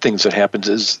odd things that happens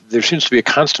is there seems to be a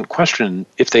constant question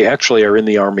if they actually are in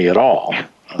the Army at all.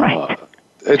 Right.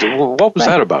 What was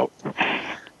that about?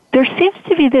 There seems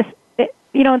to be this,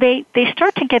 they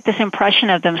start to get this impression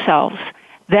of themselves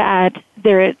that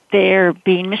they're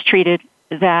being mistreated,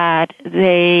 that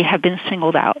they have been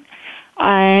singled out.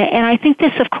 And I think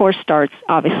this, of course, starts,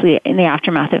 obviously, in the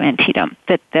aftermath of Antietam,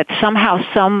 that somehow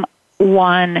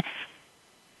someone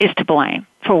is to blame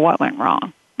for what went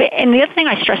wrong. And the other thing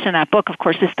I stress in that book, of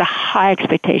course, is the high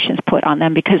expectations put on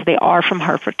them because they are from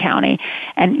Harford County,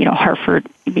 and, Harford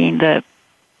being the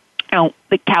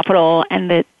capital,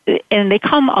 and they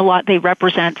come a lot, they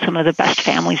represent some of the best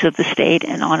families of the state,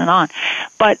 and on and on.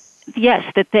 But, yes,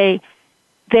 that they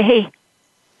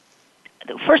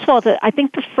first of all, I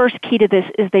think the first key to this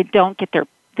is they're not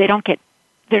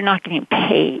getting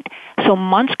paid. So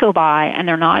months go by and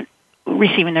they're not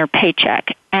receiving their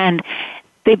paycheck, and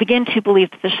they begin to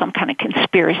believe that there's some kind of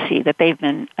conspiracy, that they've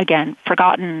been, again,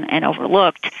 forgotten and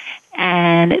overlooked.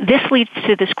 And this leads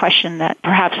to this question that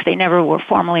perhaps they never were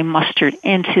formally mustered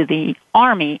into the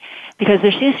Army, because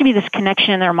there seems to be this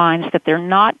connection in their minds that they're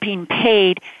not being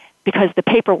paid because the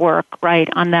paperwork, right,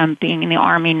 on them being in the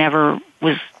Army never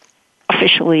was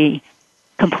officially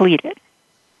completed.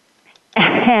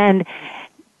 And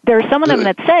there are some of them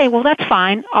that say, well, that's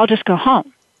fine, I'll just go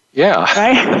home. Yeah.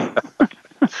 Right?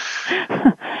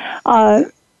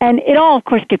 And it all, of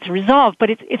course, gets resolved, but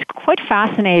it's quite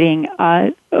fascinating,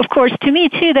 of course, to me,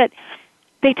 too, that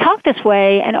they talk this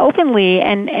way and openly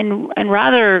and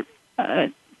rather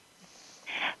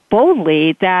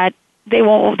boldly that they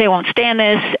won't stand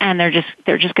this, and they're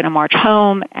just going to march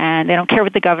home, and they don't care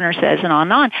what the governor says, and on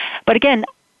and on. But again,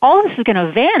 all this is going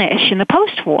to vanish in the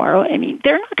post-war. I mean,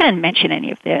 they're not going to mention any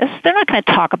of this. They're not going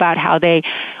to talk about how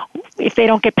if they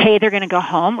don't get paid, they're going to go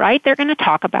home, right? They're going to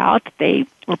talk about that they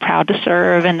were proud to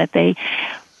serve and that they,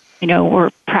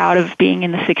 were proud of being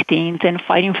in the 16th and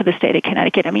fighting for the state of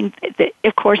Connecticut. I mean,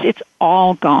 of course, it's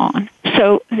all gone.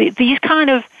 So these kind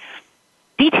of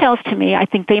details, to me, I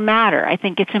think they matter. I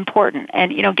think it's important.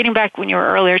 And, getting back when you were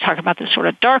earlier talking about this sort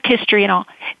of dark history and all,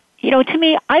 to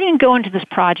me, I didn't go into this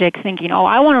project thinking,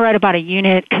 I want to write about a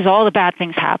unit because all the bad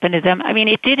things happened to them. I mean,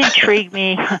 it did intrigue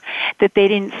me that they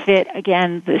didn't fit,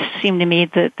 again, this seemed to me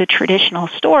the traditional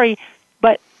story,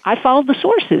 but I followed the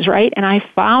sources, right? And I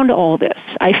found all this.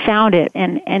 I found it,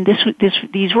 and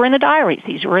these were in the diaries.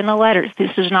 These were in the letters.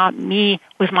 This is not me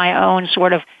with my own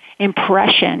sort of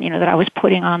impression, that I was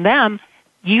putting on them.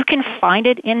 You can find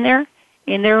it in their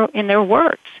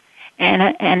words.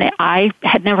 And I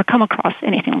had never come across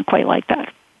anything quite like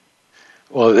that.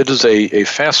 Well, it is a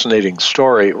fascinating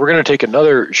story. We're going to take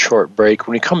another short break.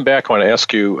 When we come back, I want to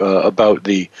ask you about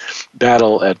the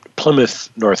battle at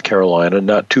Plymouth, North Carolina,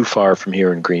 not too far from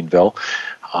here in Greenville,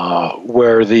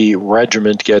 where the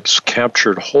regiment gets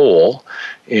captured whole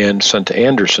and sent to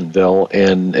Andersonville,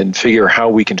 and figure how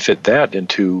we can fit that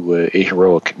into a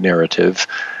heroic narrative.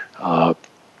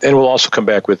 And we'll also come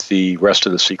back with the rest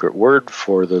of the secret word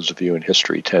for those of you in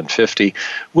History 1050.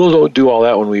 We'll do all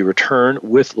that when we return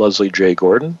with Leslie J.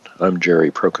 Gordon. I'm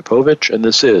Jerry Prokopowicz, and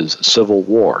this is Civil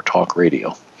War Talk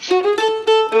Radio.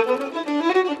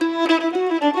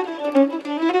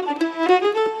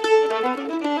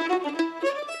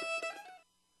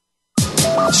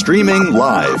 Streaming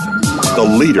live,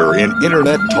 the leader in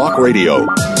Internet talk radio,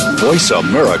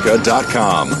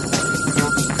 VoiceAmerica.com.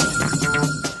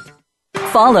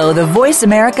 Follow the Voice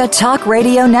America Talk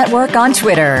Radio Network on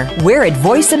Twitter. We're at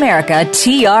Voice America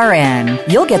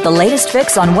TRN. You'll get the latest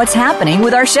fix on what's happening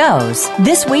with our shows,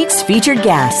 this week's featured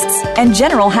guests, and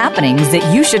general happenings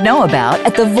that you should know about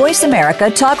at the Voice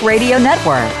America Talk Radio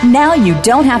Network. Now you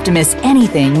don't have to miss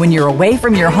anything when you're away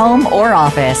from your home or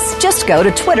office. Just go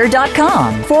to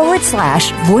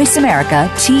twitter.com/Voice America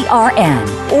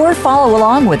TRN or follow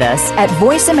along with us at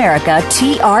Voice America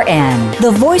TRN,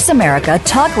 the Voice America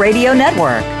Talk Radio Network.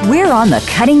 We're on the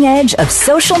cutting edge of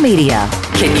social media.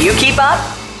 Can you keep up?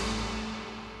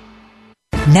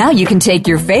 Now you can take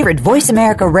your favorite Voice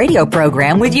America radio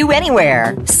program with you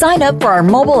anywhere. Sign up for our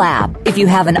mobile app. If you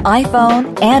have an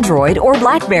iPhone, Android, or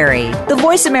BlackBerry, the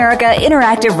Voice America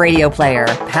Interactive Radio Player,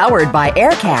 powered by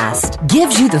Aircast,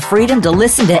 gives you the freedom to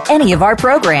listen to any of our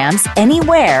programs,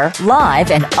 anywhere,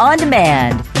 live and on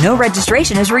demand. No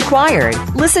registration is required.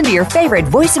 Listen to your favorite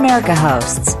Voice America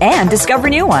hosts and discover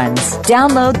new ones.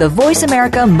 Download the Voice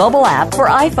America mobile app for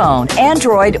iPhone,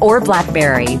 Android, or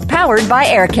BlackBerry, powered by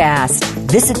Aircast.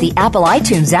 Visit the Apple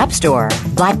iTunes App Store,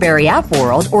 BlackBerry App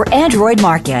World, or Android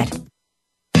Market.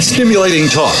 Stimulating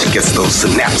talk. It gets those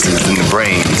synapses in the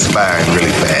brain firing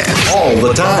really fast. All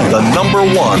the time. The number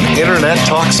one Internet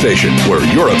talk station where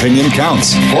your opinion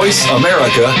counts.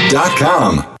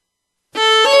 VoiceAmerica.com.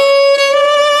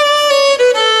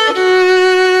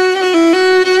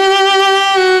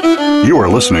 You are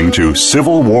listening to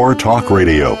Civil War Talk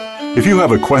Radio. If you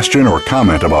have a question or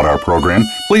comment about our program,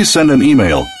 please send an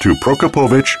email to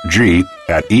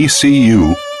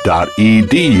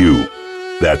prokopovic@ecu.edu.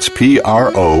 That's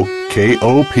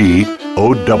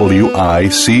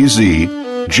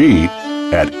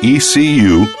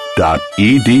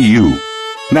PROKOPOWICZG@ecu.edu.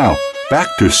 Now, back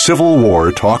to Civil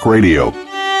War Talk Radio.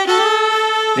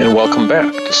 And welcome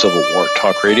back to Civil War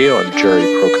Talk Radio. I'm Jerry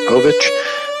Prokopowicz,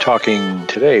 talking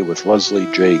today with Leslie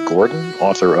J. Gordon,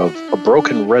 author of A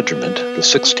Broken Regiment, the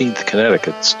 16th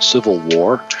Connecticut's Civil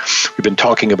War. We've been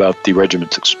talking about the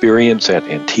regiment's experience at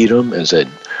Antietam as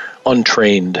an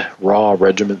untrained, raw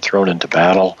regiment thrown into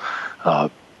battle.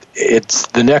 It's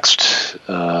the next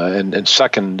and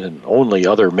second and only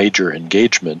other major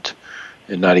engagement,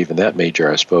 and not even that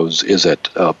major, I suppose, is at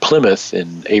Plymouth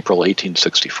in April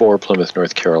 1864, Plymouth,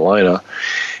 North Carolina.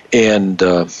 And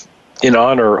in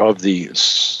honor of the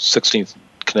 16th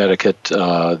Connecticut,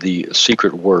 the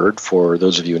secret word for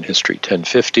those of you in history,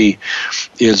 1050,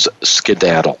 is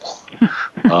skedaddle.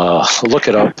 Look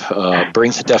it up.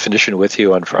 Bring the definition with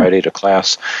you on Friday to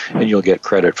class, and you'll get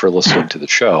credit for listening to the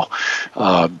show.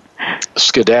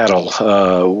 Skedaddle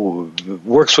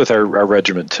works with our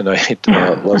regiment tonight,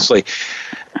 Leslie.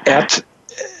 At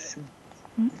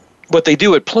what they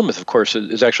do at Plymouth, of course,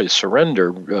 is actually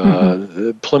surrender.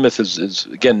 Plymouth is,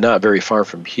 again, not very far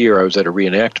from here. I was at a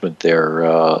reenactment there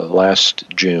last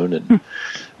June and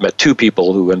met two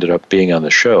people who ended up being on the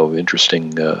show,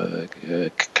 interesting,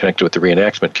 connected with the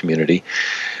reenactment community.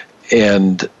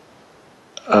 And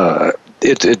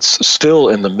it's still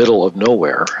in the middle of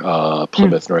nowhere,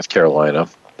 Plymouth, North Carolina.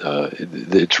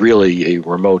 It's really a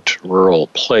remote, rural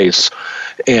place.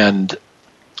 And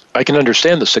I can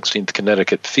understand the 16th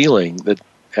Connecticut feeling that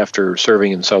after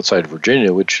serving in Southside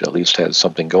Virginia, which at least has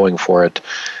something going for it,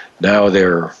 now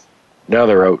they're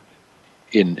out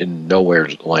in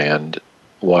nowhere's land,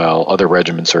 while other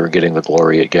regiments are getting the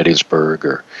glory at Gettysburg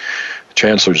or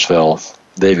Chancellorsville.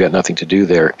 They've got nothing to do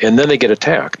there, and then they get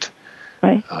attacked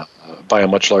by a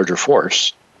much larger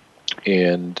force,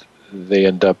 and they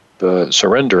end up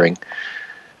surrendering.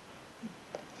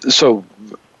 So,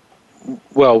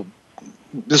 well,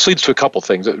 this leads to a couple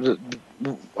things.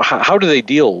 How do they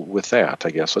deal with that, I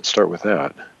guess? Let's start with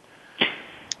that.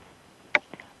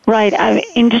 Right.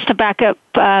 And just to back up,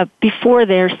 before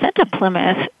they're sent to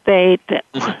Plymouth,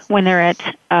 when they're at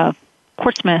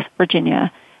Portsmouth,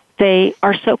 Virginia, they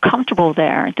are so comfortable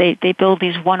there. They build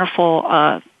these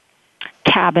wonderful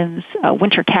cabins,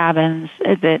 winter cabins,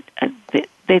 that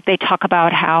they talk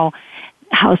about how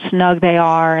snug they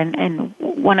are, and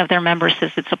one of their members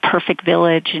says it's a perfect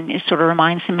village, and it sort of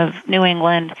reminds him of New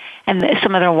England, and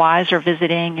some of their wives are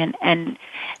visiting, and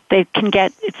they can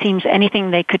get, it seems, anything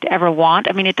they could ever want.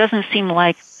 I mean, it doesn't seem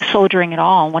like soldiering at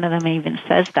all. One of them even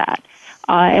says that.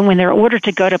 And when they're ordered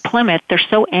to go to Plymouth, they're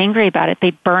so angry about it, they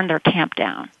burn their camp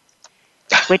down,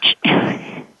 which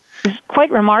is quite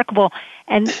remarkable.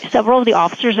 And several of the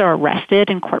officers are arrested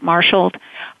and court-martialed.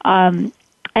 And,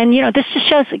 this just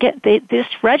shows, again, this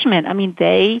regiment, I mean,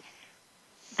 they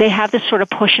have this sort of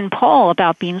push and pull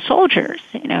about being soldiers,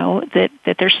 that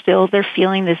they're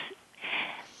feeling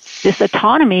this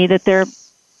autonomy, that they're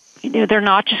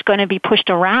not just going to be pushed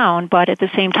around, but at the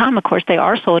same time, of course, they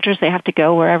are soldiers. They have to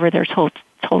go wherever they're told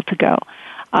to go.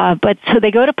 But so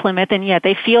they go to Plymouth, and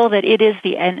they feel that it is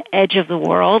the edge of the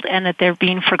world and that they're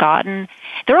being forgotten.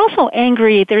 They're also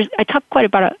angry. I talk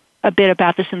quite a bit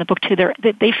about this in the book too.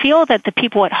 They feel that the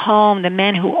people at home, the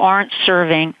men who aren't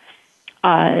serving,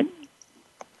 are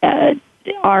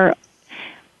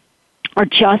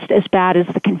just as bad as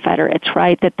the Confederates,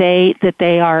 right? That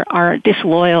they are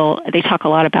disloyal. They talk a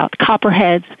lot about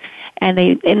copperheads, and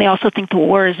they also think the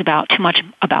war is about too much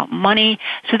about money.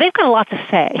 So they've got a lot to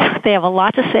say. They have a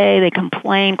lot to say. They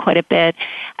complain quite a bit,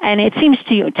 and it seems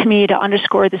to me to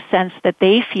underscore the sense that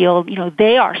they feel,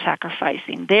 they are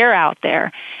sacrificing. They're out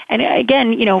there, and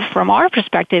again, from our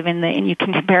perspective, and you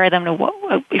can compare them to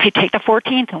what if you take the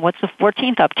 14th and what's the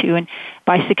 14th up to, and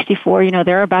by 64,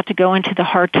 they're about to go into the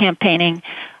hard campaigning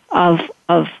of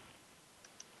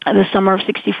the summer of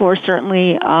 64,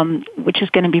 certainly, which is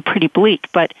going to be pretty bleak.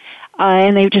 But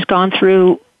and they've just gone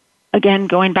through, again,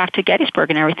 going back to Gettysburg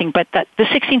and everything. But the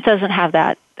 16th doesn't have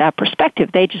that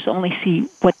perspective. They just only see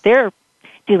what they're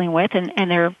dealing with, and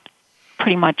they're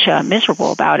pretty much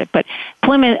miserable about it. But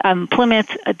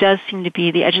Plymouth does seem to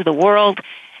be the edge of the world.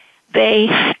 They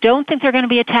don't think they're going to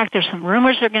be attacked. There's some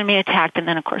rumors they're going to be attacked, and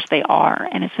then, of course, they are.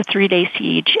 And it's a 3-day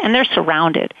siege, and they're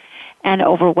surrounded and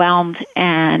overwhelmed,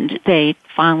 and they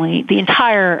finally, the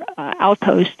entire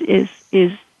outpost is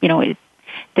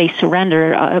they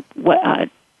surrender.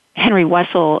 Henry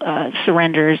Wessel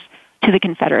surrenders to the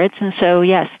Confederates, and so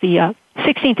yes, the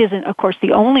 16th isn't, of course,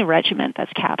 the only regiment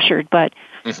that's captured, but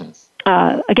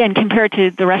again, compared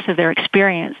to the rest of their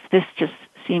experience, this just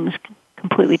seems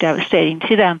completely devastating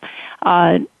to them.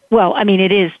 Well, I mean,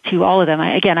 it is to all of them.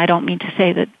 I don't mean to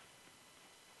say that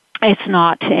it's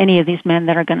not to any of these men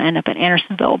that are going to end up in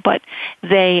Andersonville, but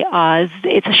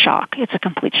it's a shock. It's a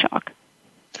complete shock.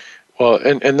 Well,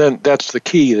 and then that's the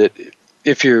key, that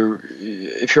if you're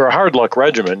a hard luck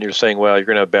regiment, you're saying, well, you're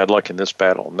going to have bad luck in this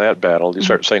battle and that battle. You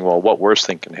start saying, well, what worst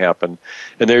thing can happen?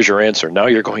 And there's your answer. Now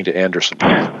you're going to Andersonville.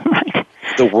 Right.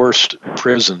 The worst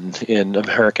prison in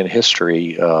American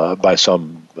history by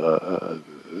some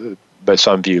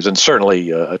views, and certainly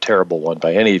a terrible one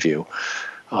by any view.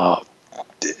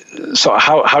 So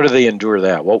how do they endure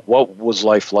that? What was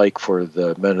life like for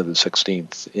the men of the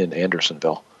 16th in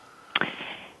Andersonville?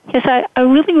 Yes, I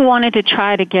really wanted to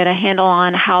try to get a handle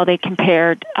on how they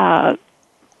compared generally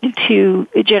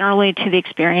to the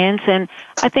experience, and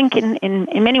I think in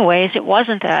many ways it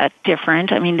wasn't that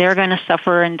different. I mean, they're going to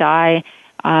suffer and die,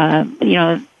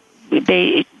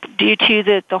 they due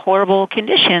to the horrible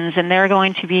conditions, and they're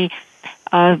going to be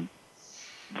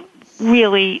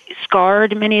really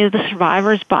scarred, many of the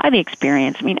survivors, by the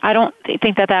experience. I mean, I don't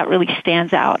think that really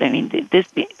stands out. I mean, this,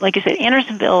 like I said,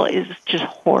 Andersonville is just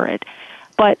horrid.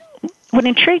 But what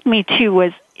intrigued me, too,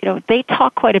 was, they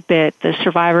talk quite a bit, the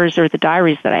survivors or the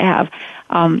diaries that I have,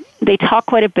 they talk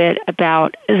quite a bit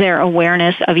about their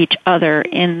awareness of each other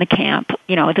in the camp,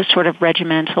 this sort of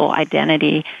regimental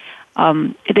identity.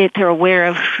 They're aware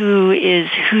of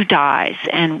who dies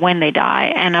and when they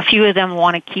die, and a few of them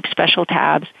want to keep special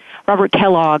tabs. Robert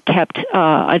Kellogg kept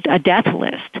a death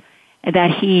list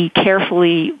that he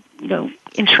carefully,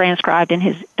 transcribed in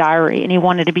his diary, and he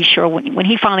wanted to be sure when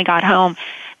he finally got home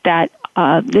that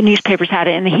the newspapers had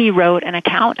it, and he wrote an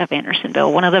account of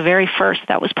Andersonville, one of the very first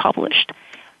that was published.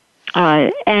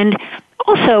 And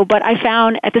also, but I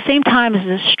found at the same time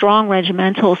as a strong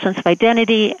regimental sense of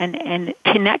identity and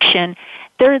connection,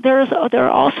 there are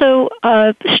also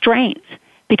strains,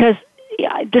 because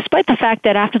despite the fact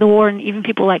that after the war, and even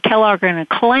people like Kellogg are going to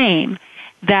claim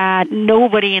that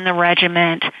nobody in the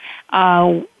regiment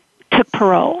took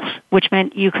paroles, which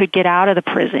meant you could get out of the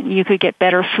prison, you could get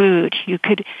better food, you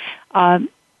could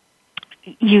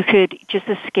just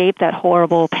escape that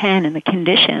horrible pen and the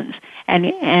conditions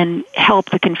and help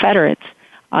the Confederates.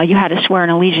 You had to swear an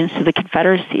allegiance to the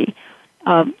Confederacy.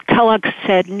 Kellogg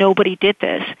said nobody did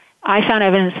this. I found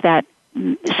evidence that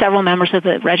several members of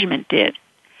the regiment did.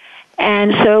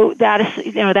 And so that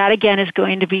is, that again is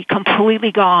going to be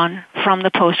completely gone from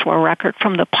the post-war record,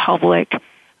 from the public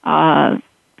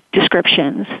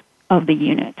descriptions of the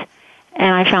unit.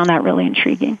 And I found that really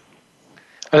intriguing.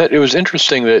 It was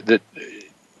interesting that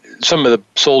some of the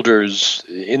soldiers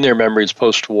in their memories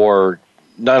post-war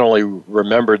not only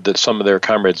remembered that some of their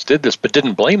comrades did this, but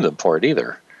didn't blame them for it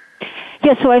either.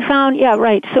 Yeah, so I found,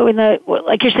 right. So in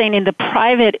like you're saying, in the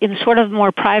private, in sort of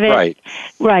more private,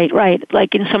 right.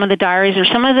 Like in some of the diaries or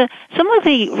some of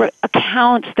the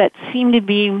accounts that seem to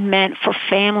be meant for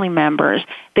family members,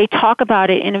 they talk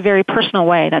about it in a very personal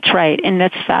way. That's right, and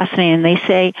that's fascinating. They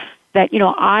say that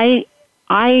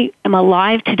I am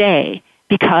alive today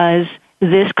because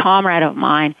this comrade of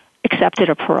mine accepted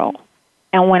a parole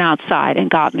and went outside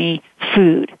and got me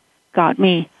food, got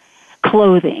me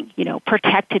clothing,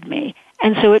 protected me.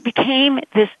 And so it became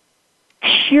this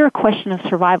sheer question of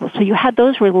survival. So you had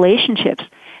those relationships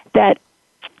that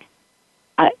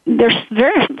they're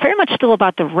very much still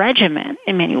about the regiment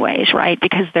in many ways, right?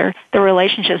 Because their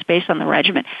relationships based on the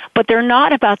regiment, but they're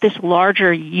not about this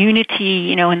larger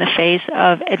unity, in the face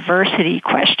of adversity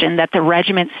question that the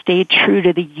regiment stayed true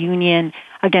to the Union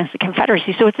against the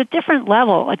Confederacy. So it's a different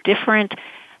level, a different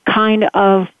kind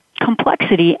of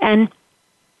complexity. And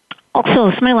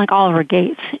also, somebody like Oliver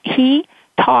Gates, he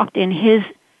talked in his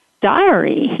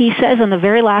diary, he says on the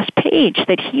very last page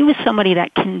that he was somebody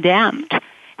that condemned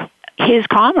his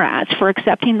comrades for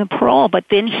accepting the parole, but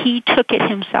then he took it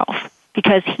himself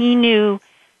because he knew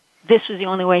this was the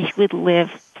only way he would live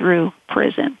through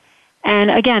prison. And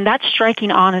again, that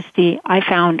striking honesty I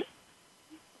found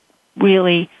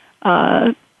really,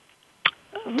 really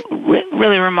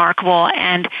remarkable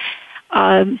and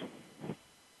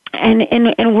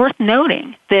worth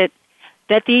noting that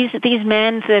these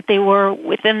men, that they were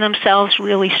within themselves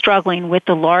really struggling with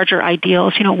the larger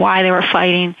ideals, why they were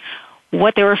fighting,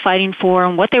 what they were fighting for,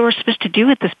 and what they were supposed to do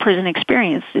with this prison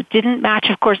experience. It didn't match,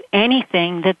 of course,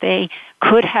 anything that they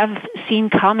could have seen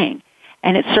coming.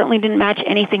 And it certainly didn't match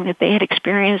anything that they had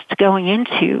experienced going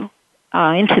into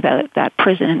that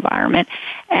prison environment.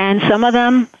 And some of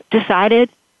them decided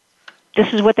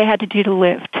this is what they had to do to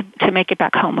live, to make it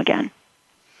back home again.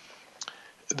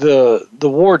 The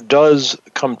war does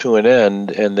come to an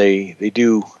end, and they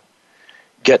do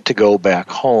get to go back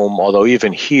home, although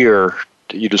even here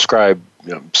you describe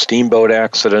steamboat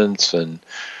accidents and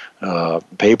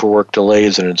paperwork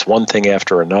delays, and it's one thing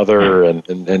after another, and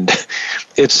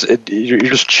you're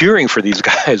just cheering for these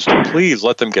guys to please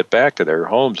let them get back to their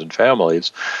homes and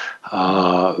families.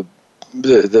 The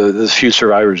few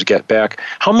survivors get back.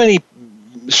 How many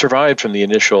survived from the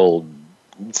initial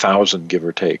 1,000, give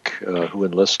or take, who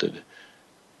enlisted?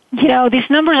 These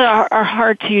numbers are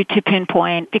hard to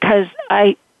pinpoint because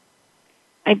I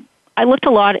looked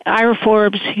a lot at Ira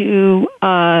Forbes, who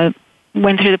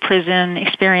went through the prison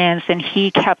experience, and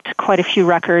he kept quite a few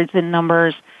records and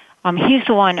numbers. He's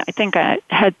the one, I think,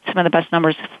 had some of the best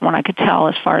numbers from what I could tell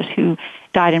as far as who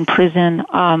died in prison.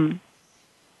 I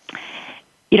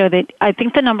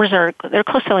think the numbers they're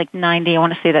close to like 90, I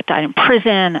want to say, that died in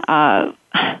prison. I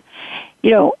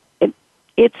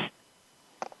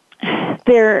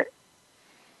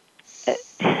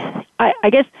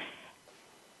guess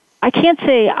I can't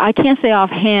say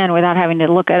offhand without having to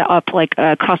look it up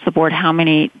across the board how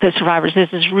many the survivors.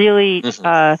 This is really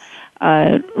a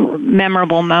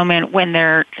memorable moment when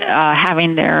they're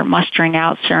having their mustering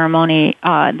out ceremony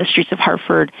in the streets of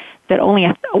Hartford. That only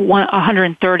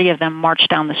 130 of them marched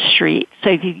down the street.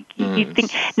 So you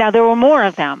think now there were more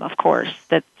of them, of course,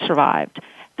 that survived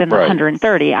than the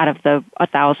 130 out of the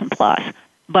 1,000 plus.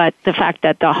 But the fact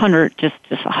that the 100, just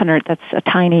 100, that's a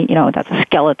tiny, that's a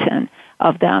skeleton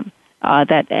of them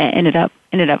that ended up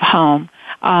home.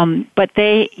 But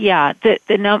they,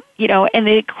 and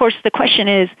of course the question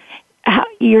is,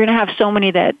 you're going to have so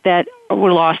many that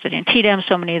were lost at Antietam,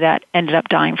 so many that ended up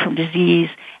dying from disease,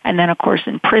 and then of course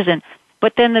in prison.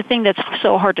 But then the thing that's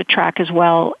so hard to track as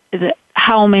well is that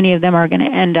how many of them are going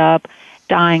to end up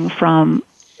dying from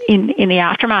in the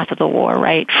aftermath of the war,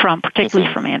 right?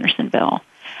 Particularly from Andersonville.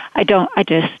 I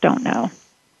just don't know.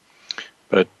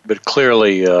 But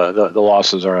clearly the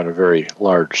losses are on a very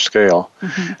large scale.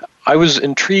 Mm-hmm. I was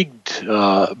intrigued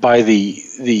by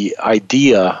the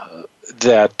idea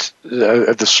that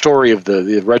the story of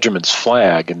the regiment's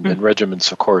flag, and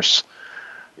regiments, of course,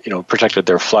 protected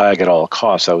their flag at all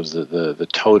costs. That was the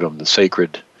totem, the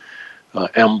sacred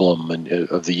emblem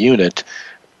of the unit.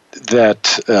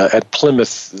 That at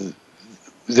Plymouth,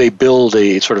 they build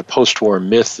a sort of post-war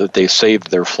myth that they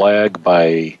saved their flag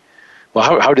by.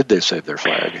 Well, how did they save their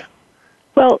flag?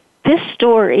 Well, this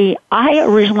story I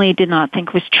originally did not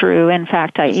think was true. In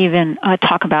fact, I even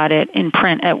talk about it in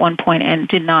print at one point and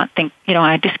did not think,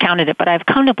 I discounted it, but I've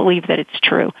come to believe that it's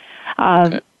true.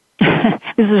 Okay.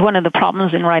 This is one of the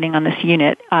problems in writing on this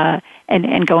unit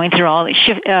and going through all these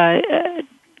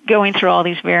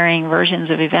varying versions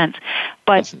of events.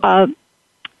 But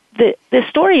the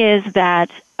story is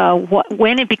that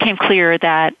when it became clear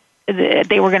that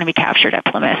they were going to be captured at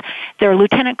Plymouth, their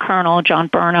Lieutenant Colonel, John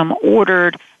Burnham,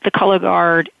 ordered the color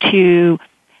guard to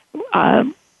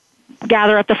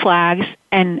gather up the flags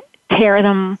and tear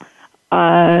them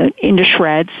into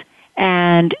shreds.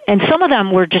 And some of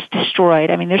them were just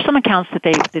destroyed. I mean, there's some accounts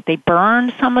that they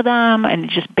burned some of them and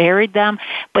just buried them,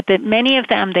 but that many of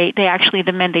them, they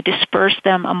dispersed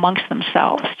them amongst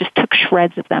themselves, just took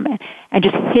shreds of them and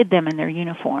just hid them in their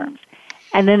uniforms.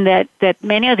 And then that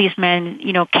many of these men,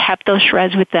 kept those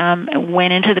shreds with them and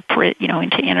went into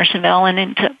into Andersonville and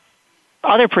into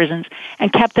other prisons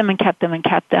and kept them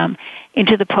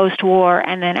into the post-war.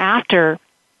 And then after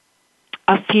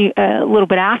a little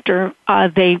bit after,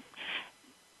 they,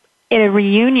 in a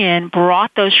reunion,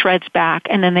 brought those shreds back,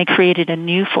 and then they created a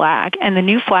new flag. And the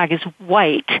new flag is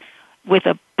white with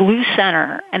a blue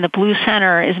center, and the blue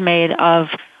center is made of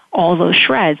all those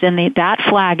shreds. And that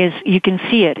flag is, you can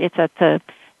see it. It's at the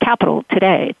Capitol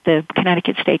today, the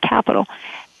Connecticut State Capitol.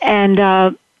 And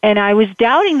I was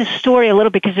doubting the story a little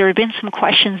because there had been some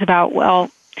questions about, well,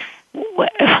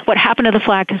 what happened to the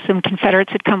flag, because some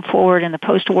Confederates had come forward in the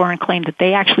post-war and claimed that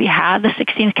they actually had the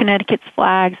 16th Connecticut's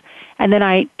flags. And then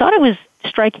I thought it was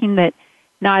striking that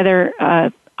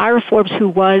neither Ira Forbes, who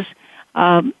was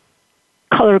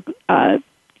color,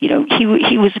 he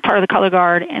was a part of the color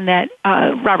guard, and that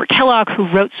Robert Kellogg, who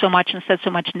wrote so much and said so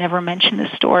much, never mentioned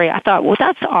this story. I thought, well,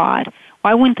 that's odd.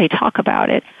 Why wouldn't they talk about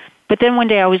it? But then one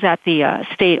day I was at the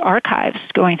state archives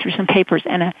going through some papers,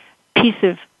 and a piece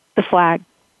of the flag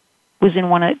was in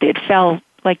it fell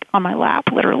like on my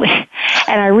lap, literally.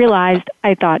 And I realized,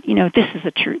 I thought, this is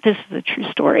a true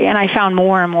story. And I found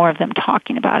more and more of them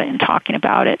talking about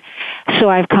it. So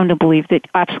I've come to believe that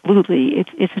absolutely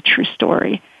it's a true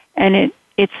story. And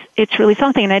it's really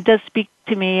something. And it does speak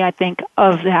to me, I think,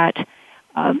 of that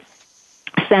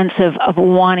sense of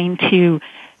wanting to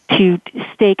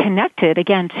stay connected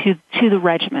again to the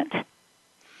regiment.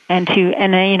 And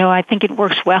I think it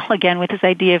works well again with this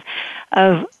idea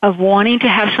of wanting to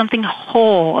have something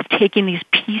whole, of taking these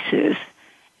pieces,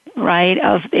 right,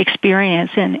 of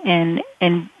experience and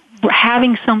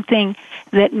having something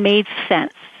that made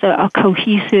sense, so a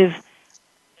cohesive,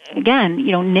 again,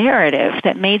 narrative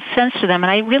that made sense to them.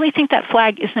 And I really think that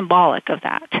flag is symbolic of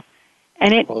that.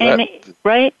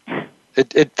 Right?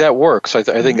 That works. I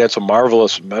think that's a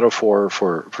marvelous metaphor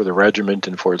for the regiment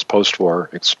and for its post-war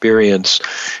experience.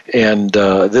 And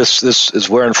this is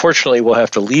where, unfortunately, we'll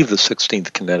have to leave the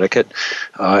 16th Connecticut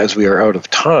as we are out of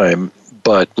time.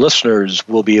 But listeners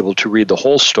will be able to read the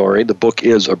whole story. The book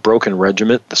is A Broken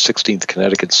Regiment, the 16th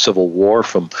Connecticut Civil War,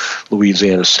 from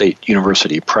Louisiana State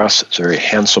University Press. It's a very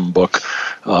handsome book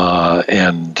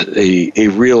and a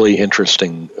really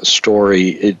interesting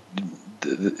story.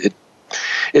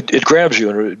 It grabs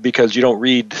you because you don't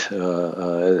read,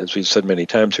 as we've said many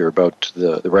times here, about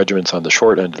the regiments on the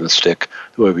short end of the stick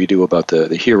the way we do about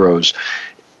the heroes.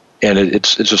 And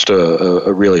it's just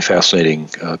a really fascinating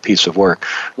piece of work.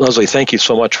 Leslie, thank you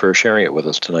so much for sharing it with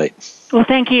us tonight. Well,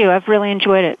 thank you. I've really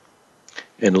enjoyed it.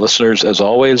 And listeners, as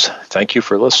always, thank you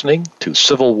for listening to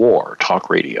Civil War Talk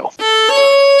Radio.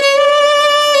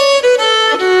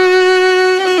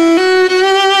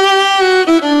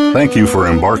 Thank you for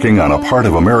embarking on a part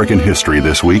of American history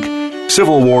this week.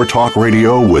 Civil War Talk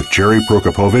Radio with Jerry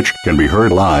Prokopowicz can be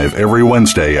heard live every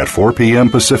Wednesday at 4 p.m.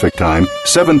 Pacific Time,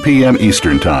 7 p.m.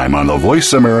 Eastern Time on the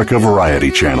Voice America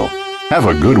Variety Channel. Have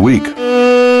a good week.